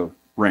piece of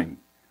ring.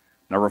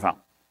 Never found.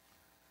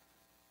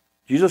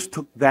 Jesus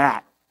took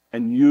that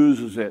and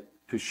uses it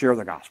to share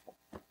the gospel,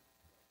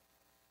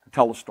 to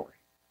tell a story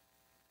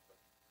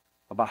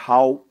about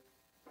how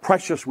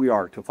precious we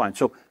are to find.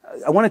 So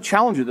I want to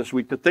challenge you this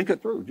week to think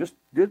it through. Just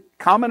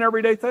common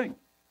everyday thing.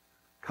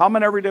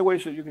 Common everyday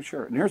ways that you can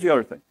share it. And here's the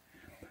other thing.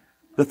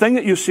 The thing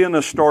that you see in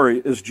this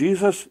story is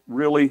Jesus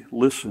really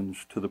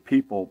listens to the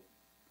people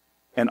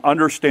and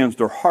understands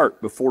their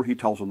heart before he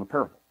tells them the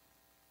parable.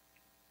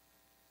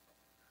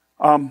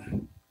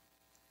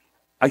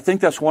 I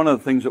think that's one of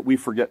the things that we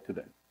forget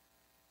today.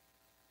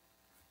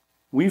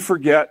 We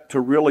forget to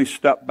really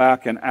step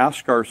back and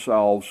ask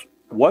ourselves,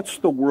 what's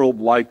the world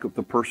like of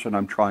the person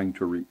I'm trying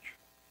to reach?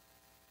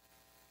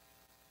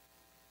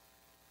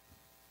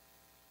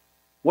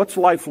 What's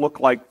life look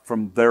like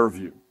from their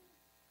view?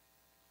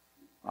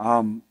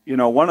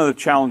 One of the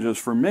challenges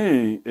for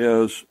me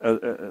is,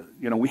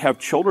 we have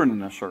children in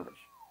this service.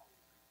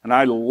 And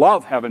I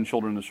love having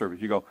children in the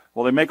service. You go,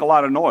 well, they make a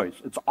lot of noise.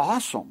 It's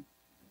awesome.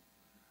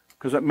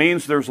 Because it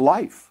means there's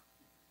life.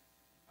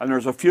 And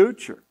there's a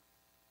future.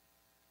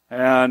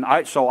 And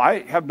so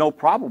I have no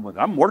problem with it.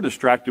 I'm more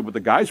distracted with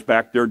the guys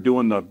back there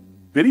doing the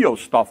video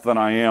stuff than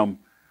I am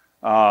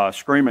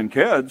screaming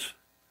kids.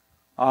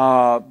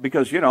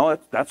 Because,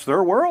 that's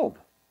their world.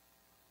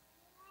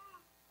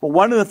 But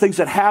one of the things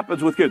that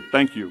happens with kids,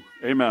 thank you,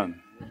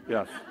 amen,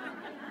 yes.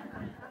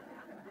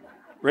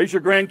 Raise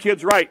your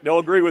grandkids right, they'll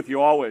agree with you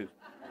always.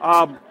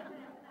 But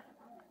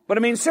I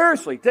mean,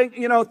 seriously,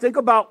 think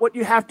about what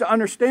you have to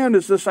understand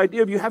is this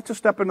idea of you have to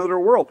step into their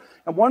world.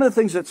 And one of the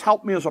things that's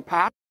helped me as a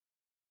pastor,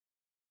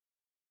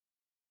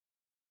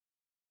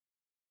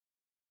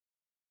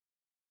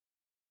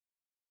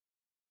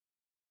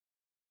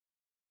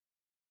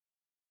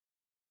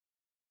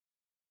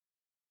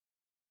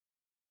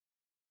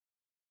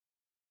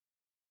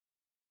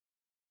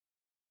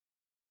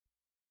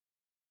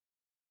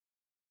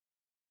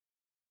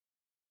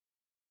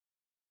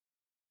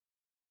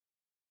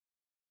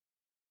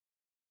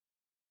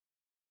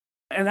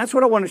 and that's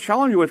what I want to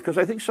challenge you with, because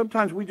I think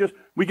sometimes we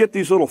get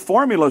these little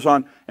formulas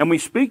on, and we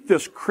speak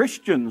this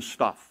Christian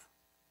stuff,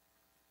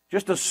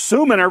 just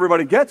assuming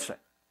everybody gets it.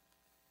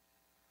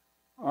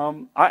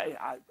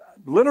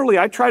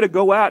 I try to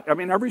go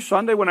every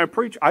Sunday when I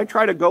preach, I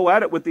try to go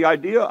at it with the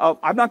idea of,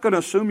 I'm not going to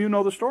assume you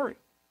know the story.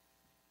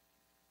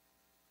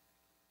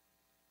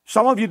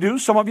 Some of you do,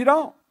 some of you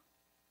don't.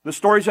 The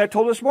stories I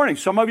told this morning,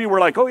 some of you were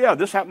like, oh yeah,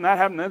 this happened, that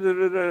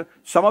happened.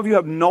 Some of you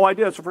have no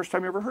idea. It's the first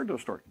time you ever heard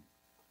those stories.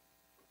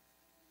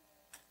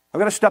 I've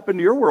got to step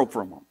into your world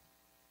for a moment.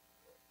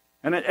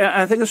 And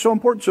I think it's so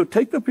important. So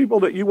take the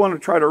people that you want to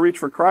try to reach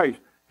for Christ,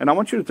 and I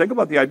want you to think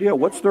about the idea,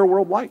 what's their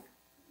world like?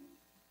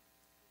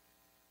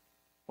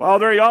 Well,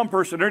 they're a young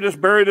person. They're just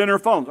buried in their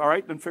phones. All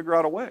right, then figure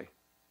out a way.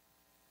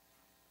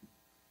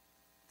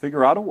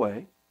 Figure out a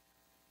way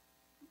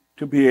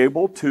to be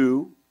able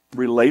to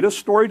relate a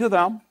story to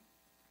them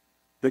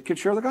that can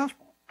share the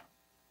gospel.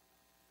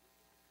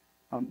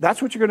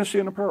 That's what you're going to see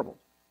in the parable.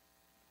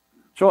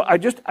 So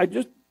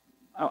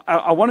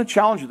I want to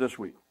challenge you this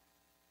week.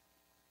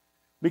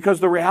 Because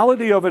the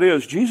reality of it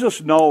is,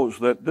 Jesus knows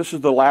that this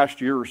is the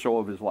last year or so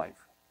of his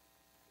life.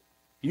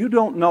 You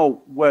don't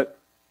know what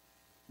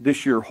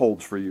this year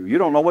holds for you. You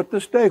don't know what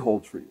this day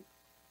holds for you.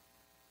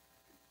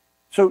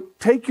 So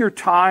take your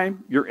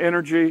time, your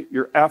energy,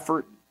 your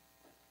effort,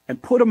 and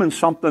put them in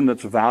something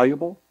that's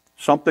valuable,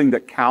 something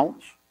that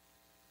counts.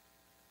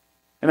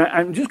 And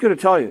I'm just going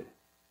to tell you,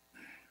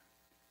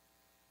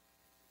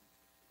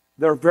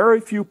 there are very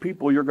few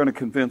people you're going to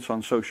convince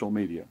on social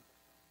media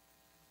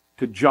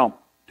to jump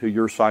to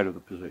your side of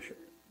the position.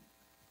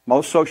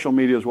 Most social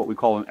media is what we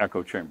call an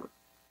echo chamber.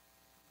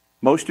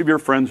 Most of your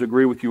friends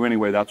agree with you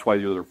anyway, that's why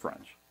you're their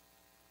friends.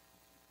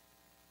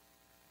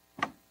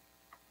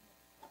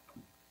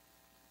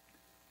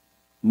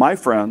 My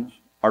friends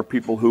are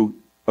people who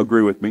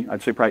agree with me.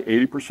 I'd say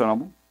probably 80% of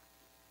them.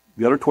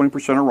 The other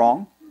 20% are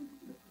wrong.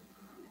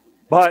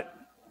 But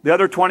the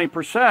other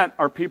 20%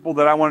 are people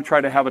that I want to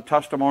try to have a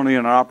testimony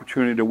and an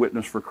opportunity to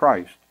witness for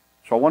Christ.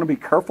 So I want to be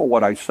careful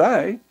what I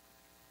say,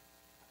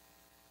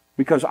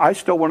 because I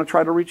still want to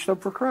try to reach them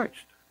for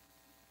Christ.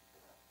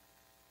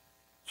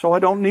 So I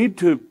don't need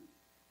to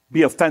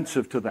be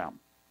offensive to them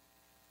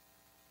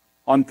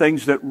on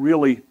things that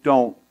really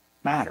don't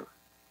matter.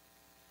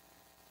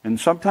 And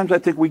sometimes I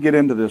think we get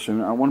into this,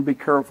 and I want to be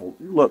careful.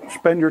 Look,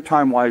 spend your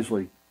time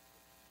wisely.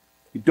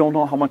 You don't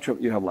know how much of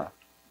it you have left.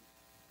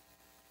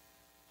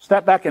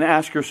 Step back and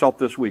ask yourself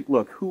this week,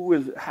 look,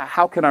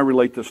 how can I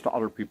relate this to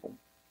other people?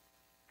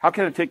 How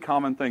can I take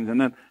common things?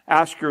 And then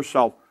ask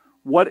yourself,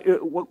 what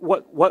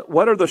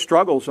are the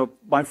struggles of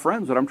my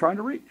friends that I'm trying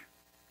to reach?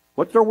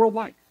 What's their world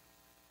like?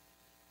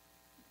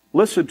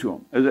 Listen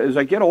to them. As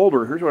I get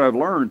older, here's what I've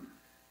learned.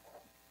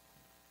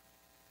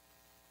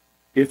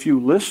 If you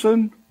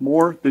listen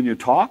more than you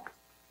talk,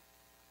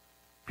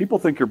 people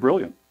think you're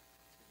brilliant.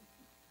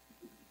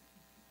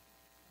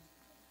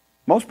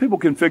 Most people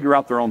can figure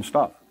out their own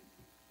stuff.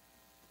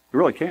 You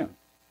really can.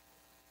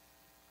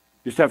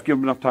 You just have to give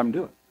them enough time to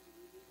do it.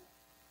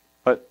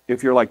 But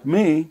if you're like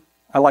me,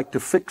 I like to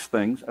fix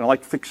things, and I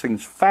like to fix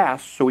things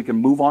fast so we can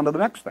move on to the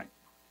next thing.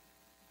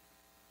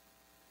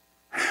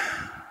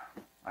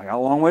 I got a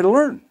long way to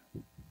learn.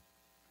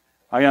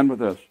 I end with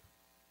this.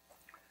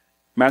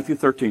 Matthew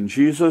 13,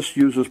 Jesus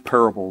uses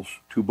parables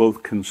to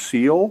both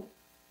conceal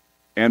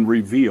and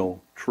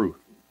reveal truth.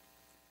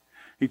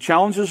 He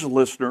challenges his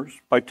listeners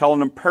by telling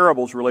them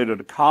parables related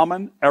to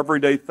common,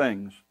 everyday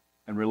things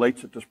and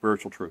relates it to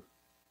spiritual truth.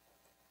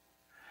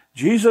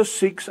 Jesus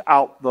seeks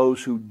out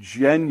those who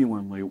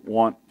genuinely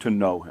want to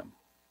know him.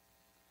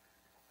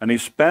 And he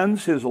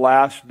spends his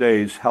last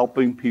days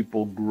helping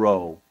people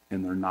grow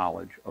in their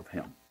knowledge of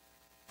him.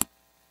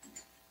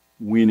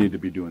 We need to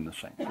be doing the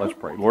same. Let's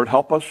pray. Lord,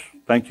 help us.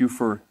 Thank you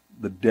for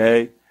the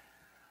day,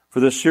 for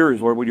this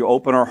series. Lord, would you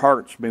open our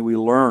hearts? May we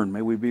learn.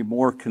 May we be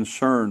more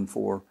concerned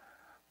for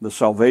the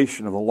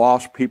salvation of the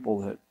lost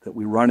people that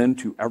we run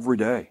into every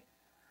day.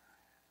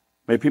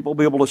 May people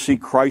be able to see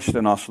Christ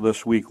in us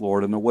this week,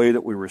 Lord, in the way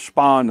that we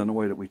respond, in the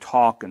way that we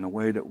talk, in the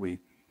way that we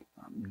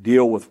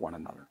deal with one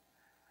another.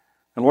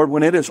 And Lord,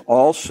 when it is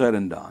all said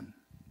and done,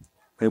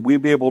 may we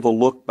be able to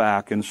look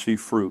back and see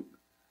fruit.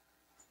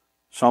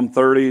 Some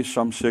 30,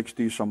 some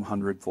 60, some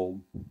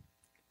 100-fold.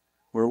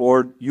 Where,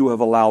 Lord, you have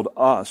allowed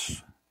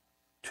us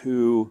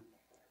to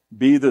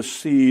be the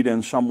seed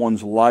in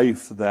someone's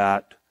life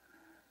that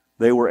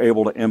they were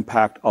able to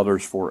impact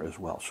others for as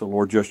well. So,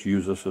 Lord, just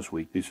use us this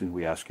week. These things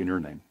we ask in your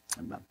name.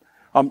 Amen.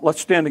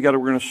 Let's stand together.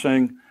 We're going to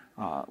sing.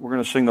 We're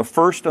going to sing the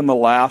first and the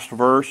last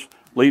verse.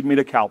 Lead me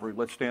to Calvary.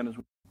 Let's stand as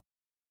we.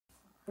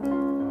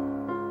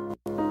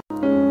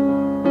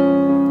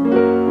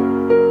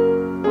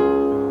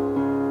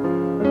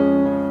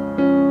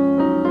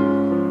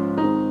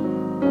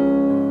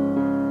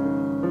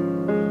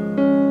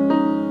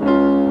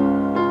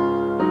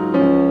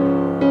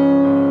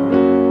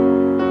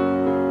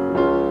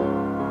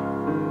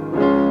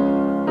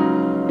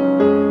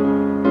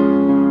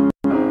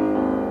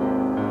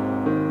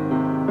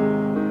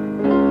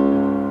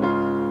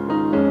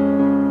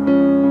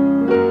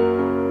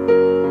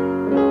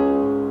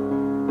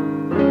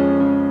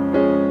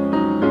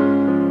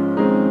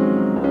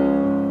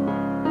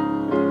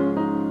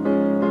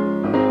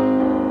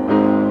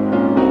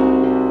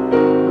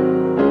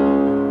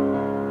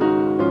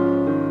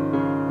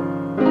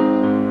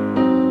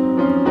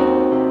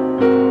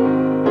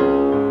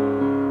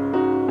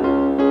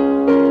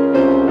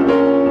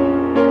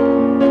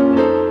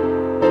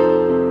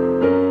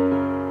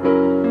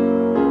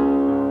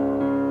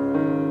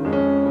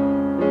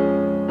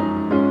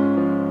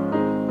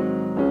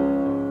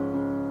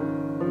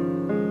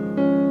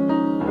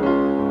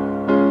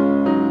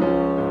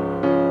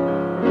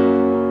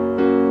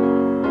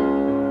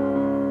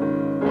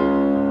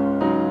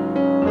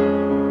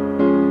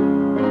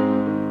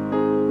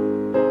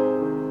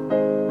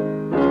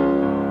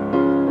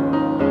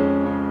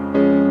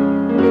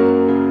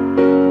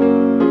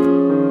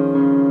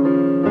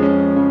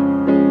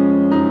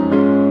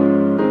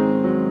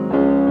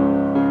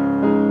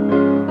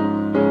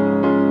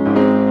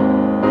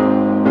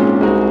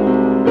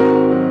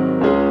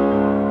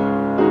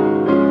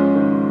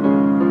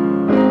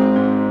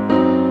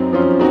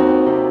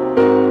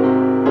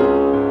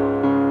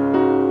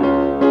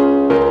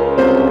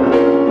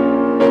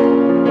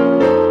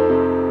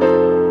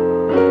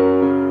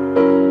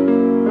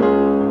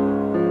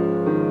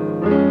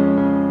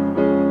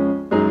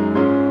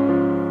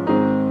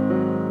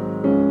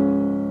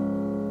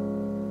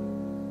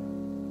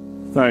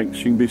 Thanks.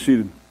 You can be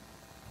seated.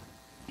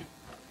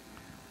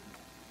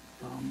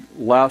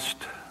 Lest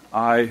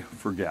I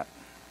forget.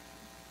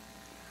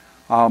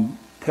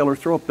 Taylor,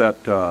 throw up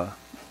that,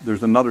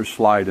 there's another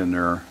slide in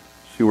there.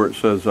 See where it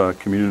says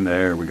communion.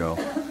 There we go.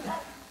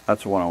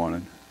 That's the one I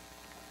wanted.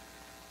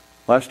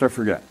 Lest I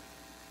forget.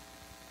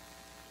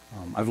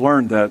 I've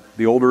learned that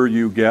the older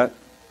you get,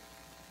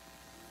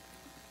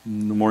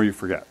 the more you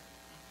forget.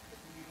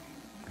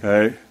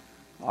 Okay?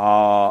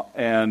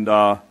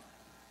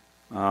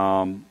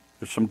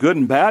 There's some good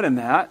and bad in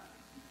that,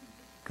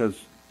 because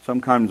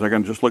sometimes I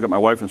can just look at my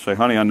wife and say,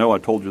 honey, I know I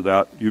told you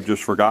that. You've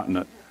just forgotten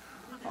it.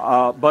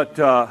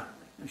 But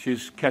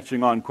she's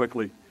catching on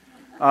quickly.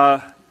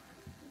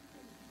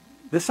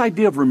 This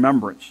idea of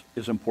remembrance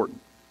is important.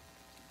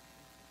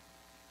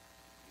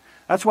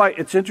 That's why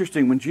it's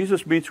interesting when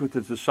Jesus meets with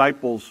his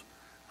disciples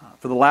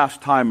for the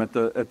last time at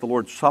the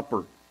Lord's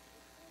Supper,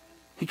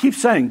 he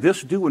keeps saying,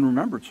 this do in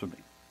remembrance of me.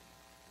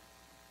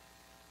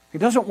 He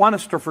doesn't want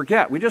us to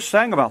forget. We just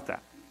sang about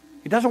that.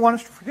 He doesn't want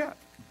us to forget.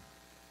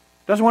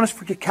 He doesn't want us to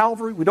forget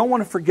Calvary. We don't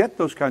want to forget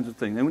those kinds of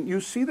things. And you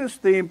see this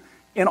theme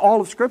in all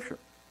of Scripture.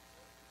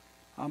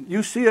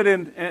 You see it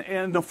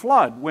in the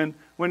flood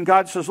when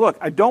God says, look,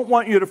 I don't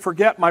want you to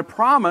forget my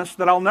promise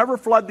that I'll never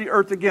flood the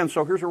earth again,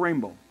 so here's a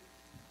rainbow.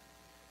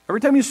 Every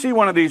time you see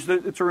one of these,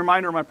 it's a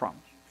reminder of my promise.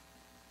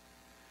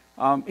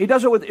 He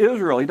does it with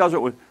Israel. He does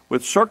it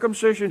with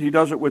circumcision. He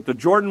does it with the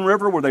Jordan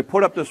River where they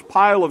put up this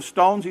pile of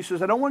stones. He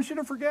says, I don't want you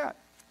to forget.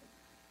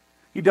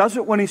 He does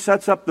it when he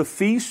sets up the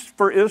feast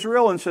for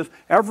Israel and says,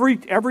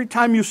 every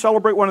time you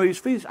celebrate one of these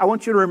feasts, I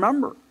want you to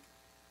remember.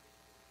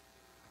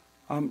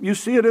 You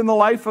see it in the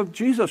life of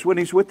Jesus when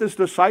he's with his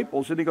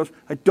disciples and he goes,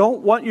 I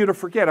don't want you to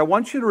forget. I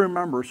want you to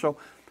remember. So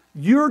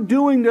you're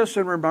doing this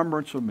in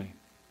remembrance of me.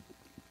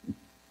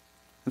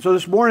 And so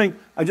this morning,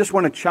 I just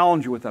want to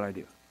challenge you with that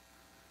idea.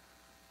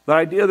 That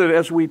idea that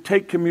as we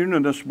take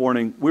communion this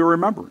morning, we're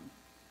remembering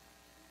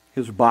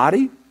his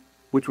body,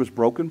 which was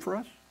broken for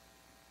us,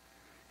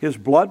 his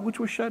blood, which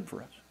was shed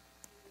for us.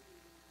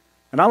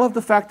 And I love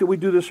the fact that we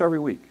do this every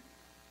week.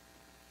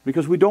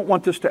 because we don't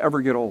want this to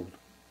ever get old,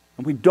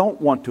 and we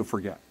don't want to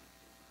forget.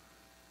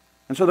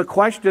 And so the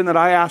question that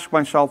I ask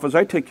myself as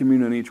I take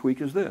communion each week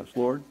is this: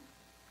 Lord,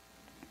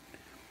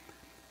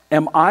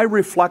 am I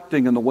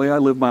reflecting in the way I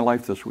live my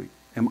life this week?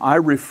 Am I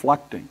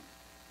reflecting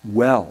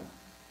well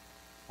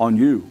on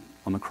you,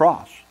 on the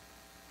cross,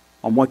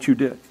 on what you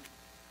did?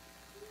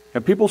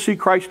 And people see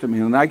Christ in me,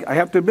 and I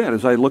have to admit,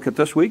 as I look at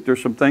this week,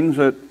 there's some things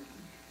that,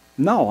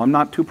 no, I'm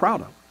not too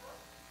proud of.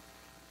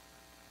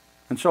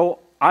 And so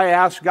I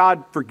ask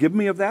God, forgive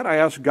me of that. I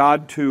ask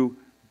God to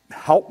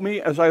help me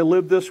as I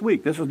live this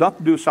week. This has nothing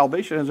to do with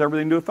salvation. It has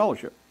everything to do with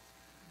fellowship.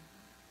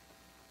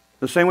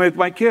 The same way with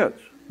my kids.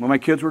 When my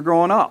kids were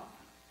growing up,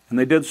 and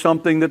they did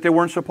something that they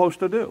weren't supposed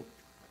to do,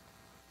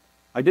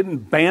 I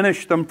didn't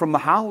banish them from the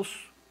house.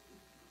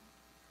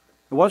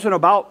 It wasn't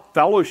about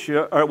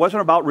fellowship, or it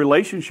wasn't about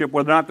relationship,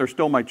 whether or not they're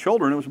still my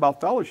children. It was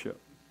about fellowship.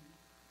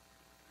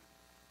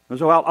 It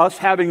was about us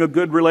having a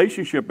good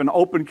relationship and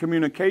open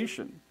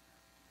communication.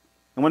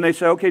 And when they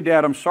say, okay,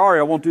 Dad, I'm sorry,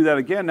 I won't do that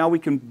again, now we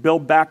can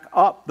build back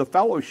up the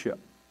fellowship.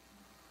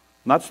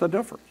 And that's the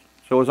difference.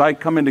 So as I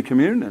come into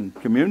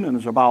communion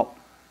is about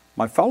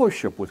my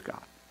fellowship with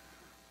God.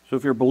 So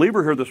if you're a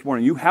believer here this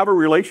morning, you have a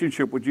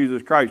relationship with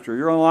Jesus Christ, or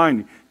you're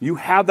online, you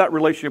have that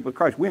relationship with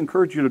Christ, we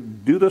encourage you to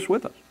do this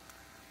with us,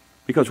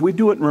 because we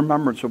do it in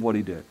remembrance of what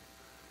He did.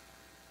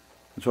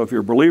 And so if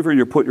you're a believer,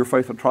 you put your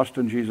faith and trust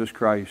in Jesus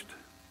Christ,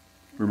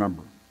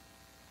 remember,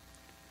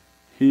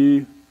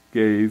 He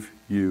gave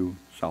you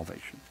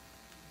salvation.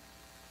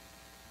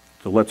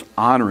 So let's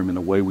honor Him in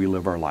the way we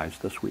live our lives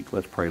this week.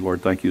 Let's pray.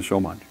 Lord, thank you so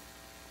much.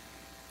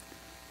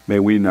 May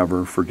we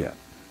never forget.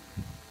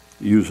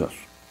 Use us.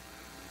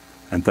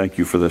 And thank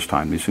you for this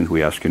time. These things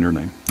we ask in your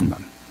name.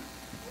 Amen.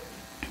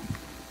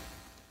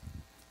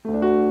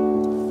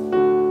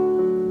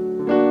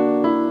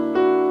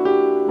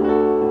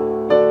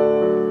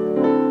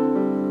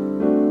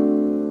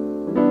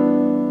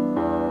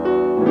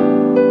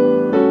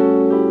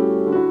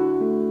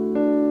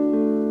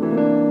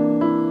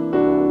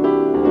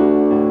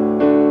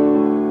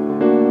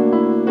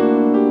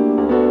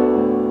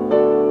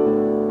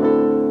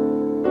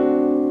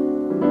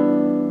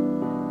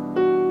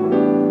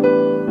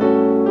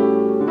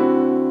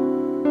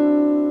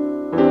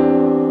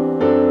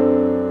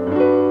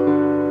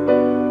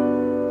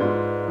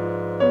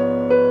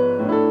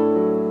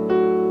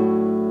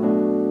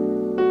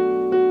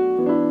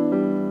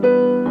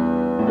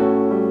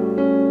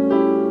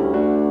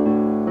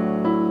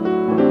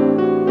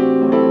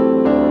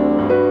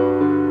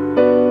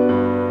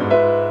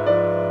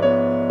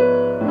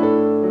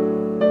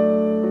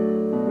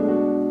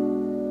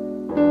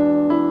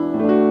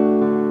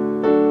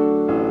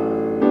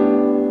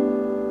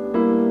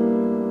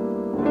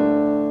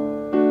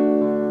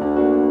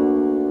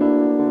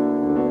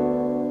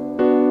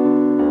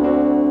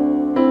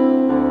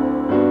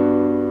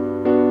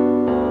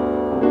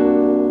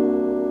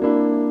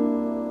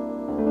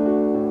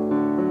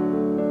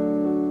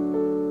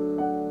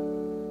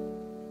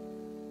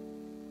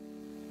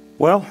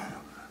 Well,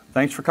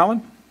 thanks for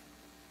coming.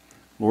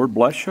 Lord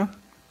bless you.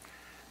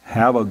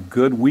 Have a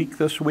good week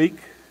this week.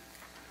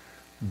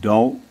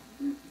 Don't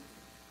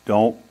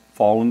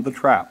fall into the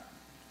trap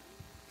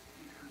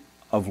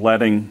of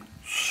letting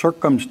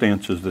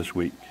circumstances this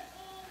week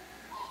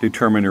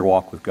determine your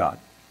walk with God.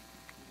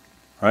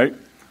 All right?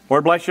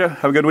 Lord bless you.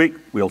 Have a good week.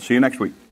 We'll see you next week.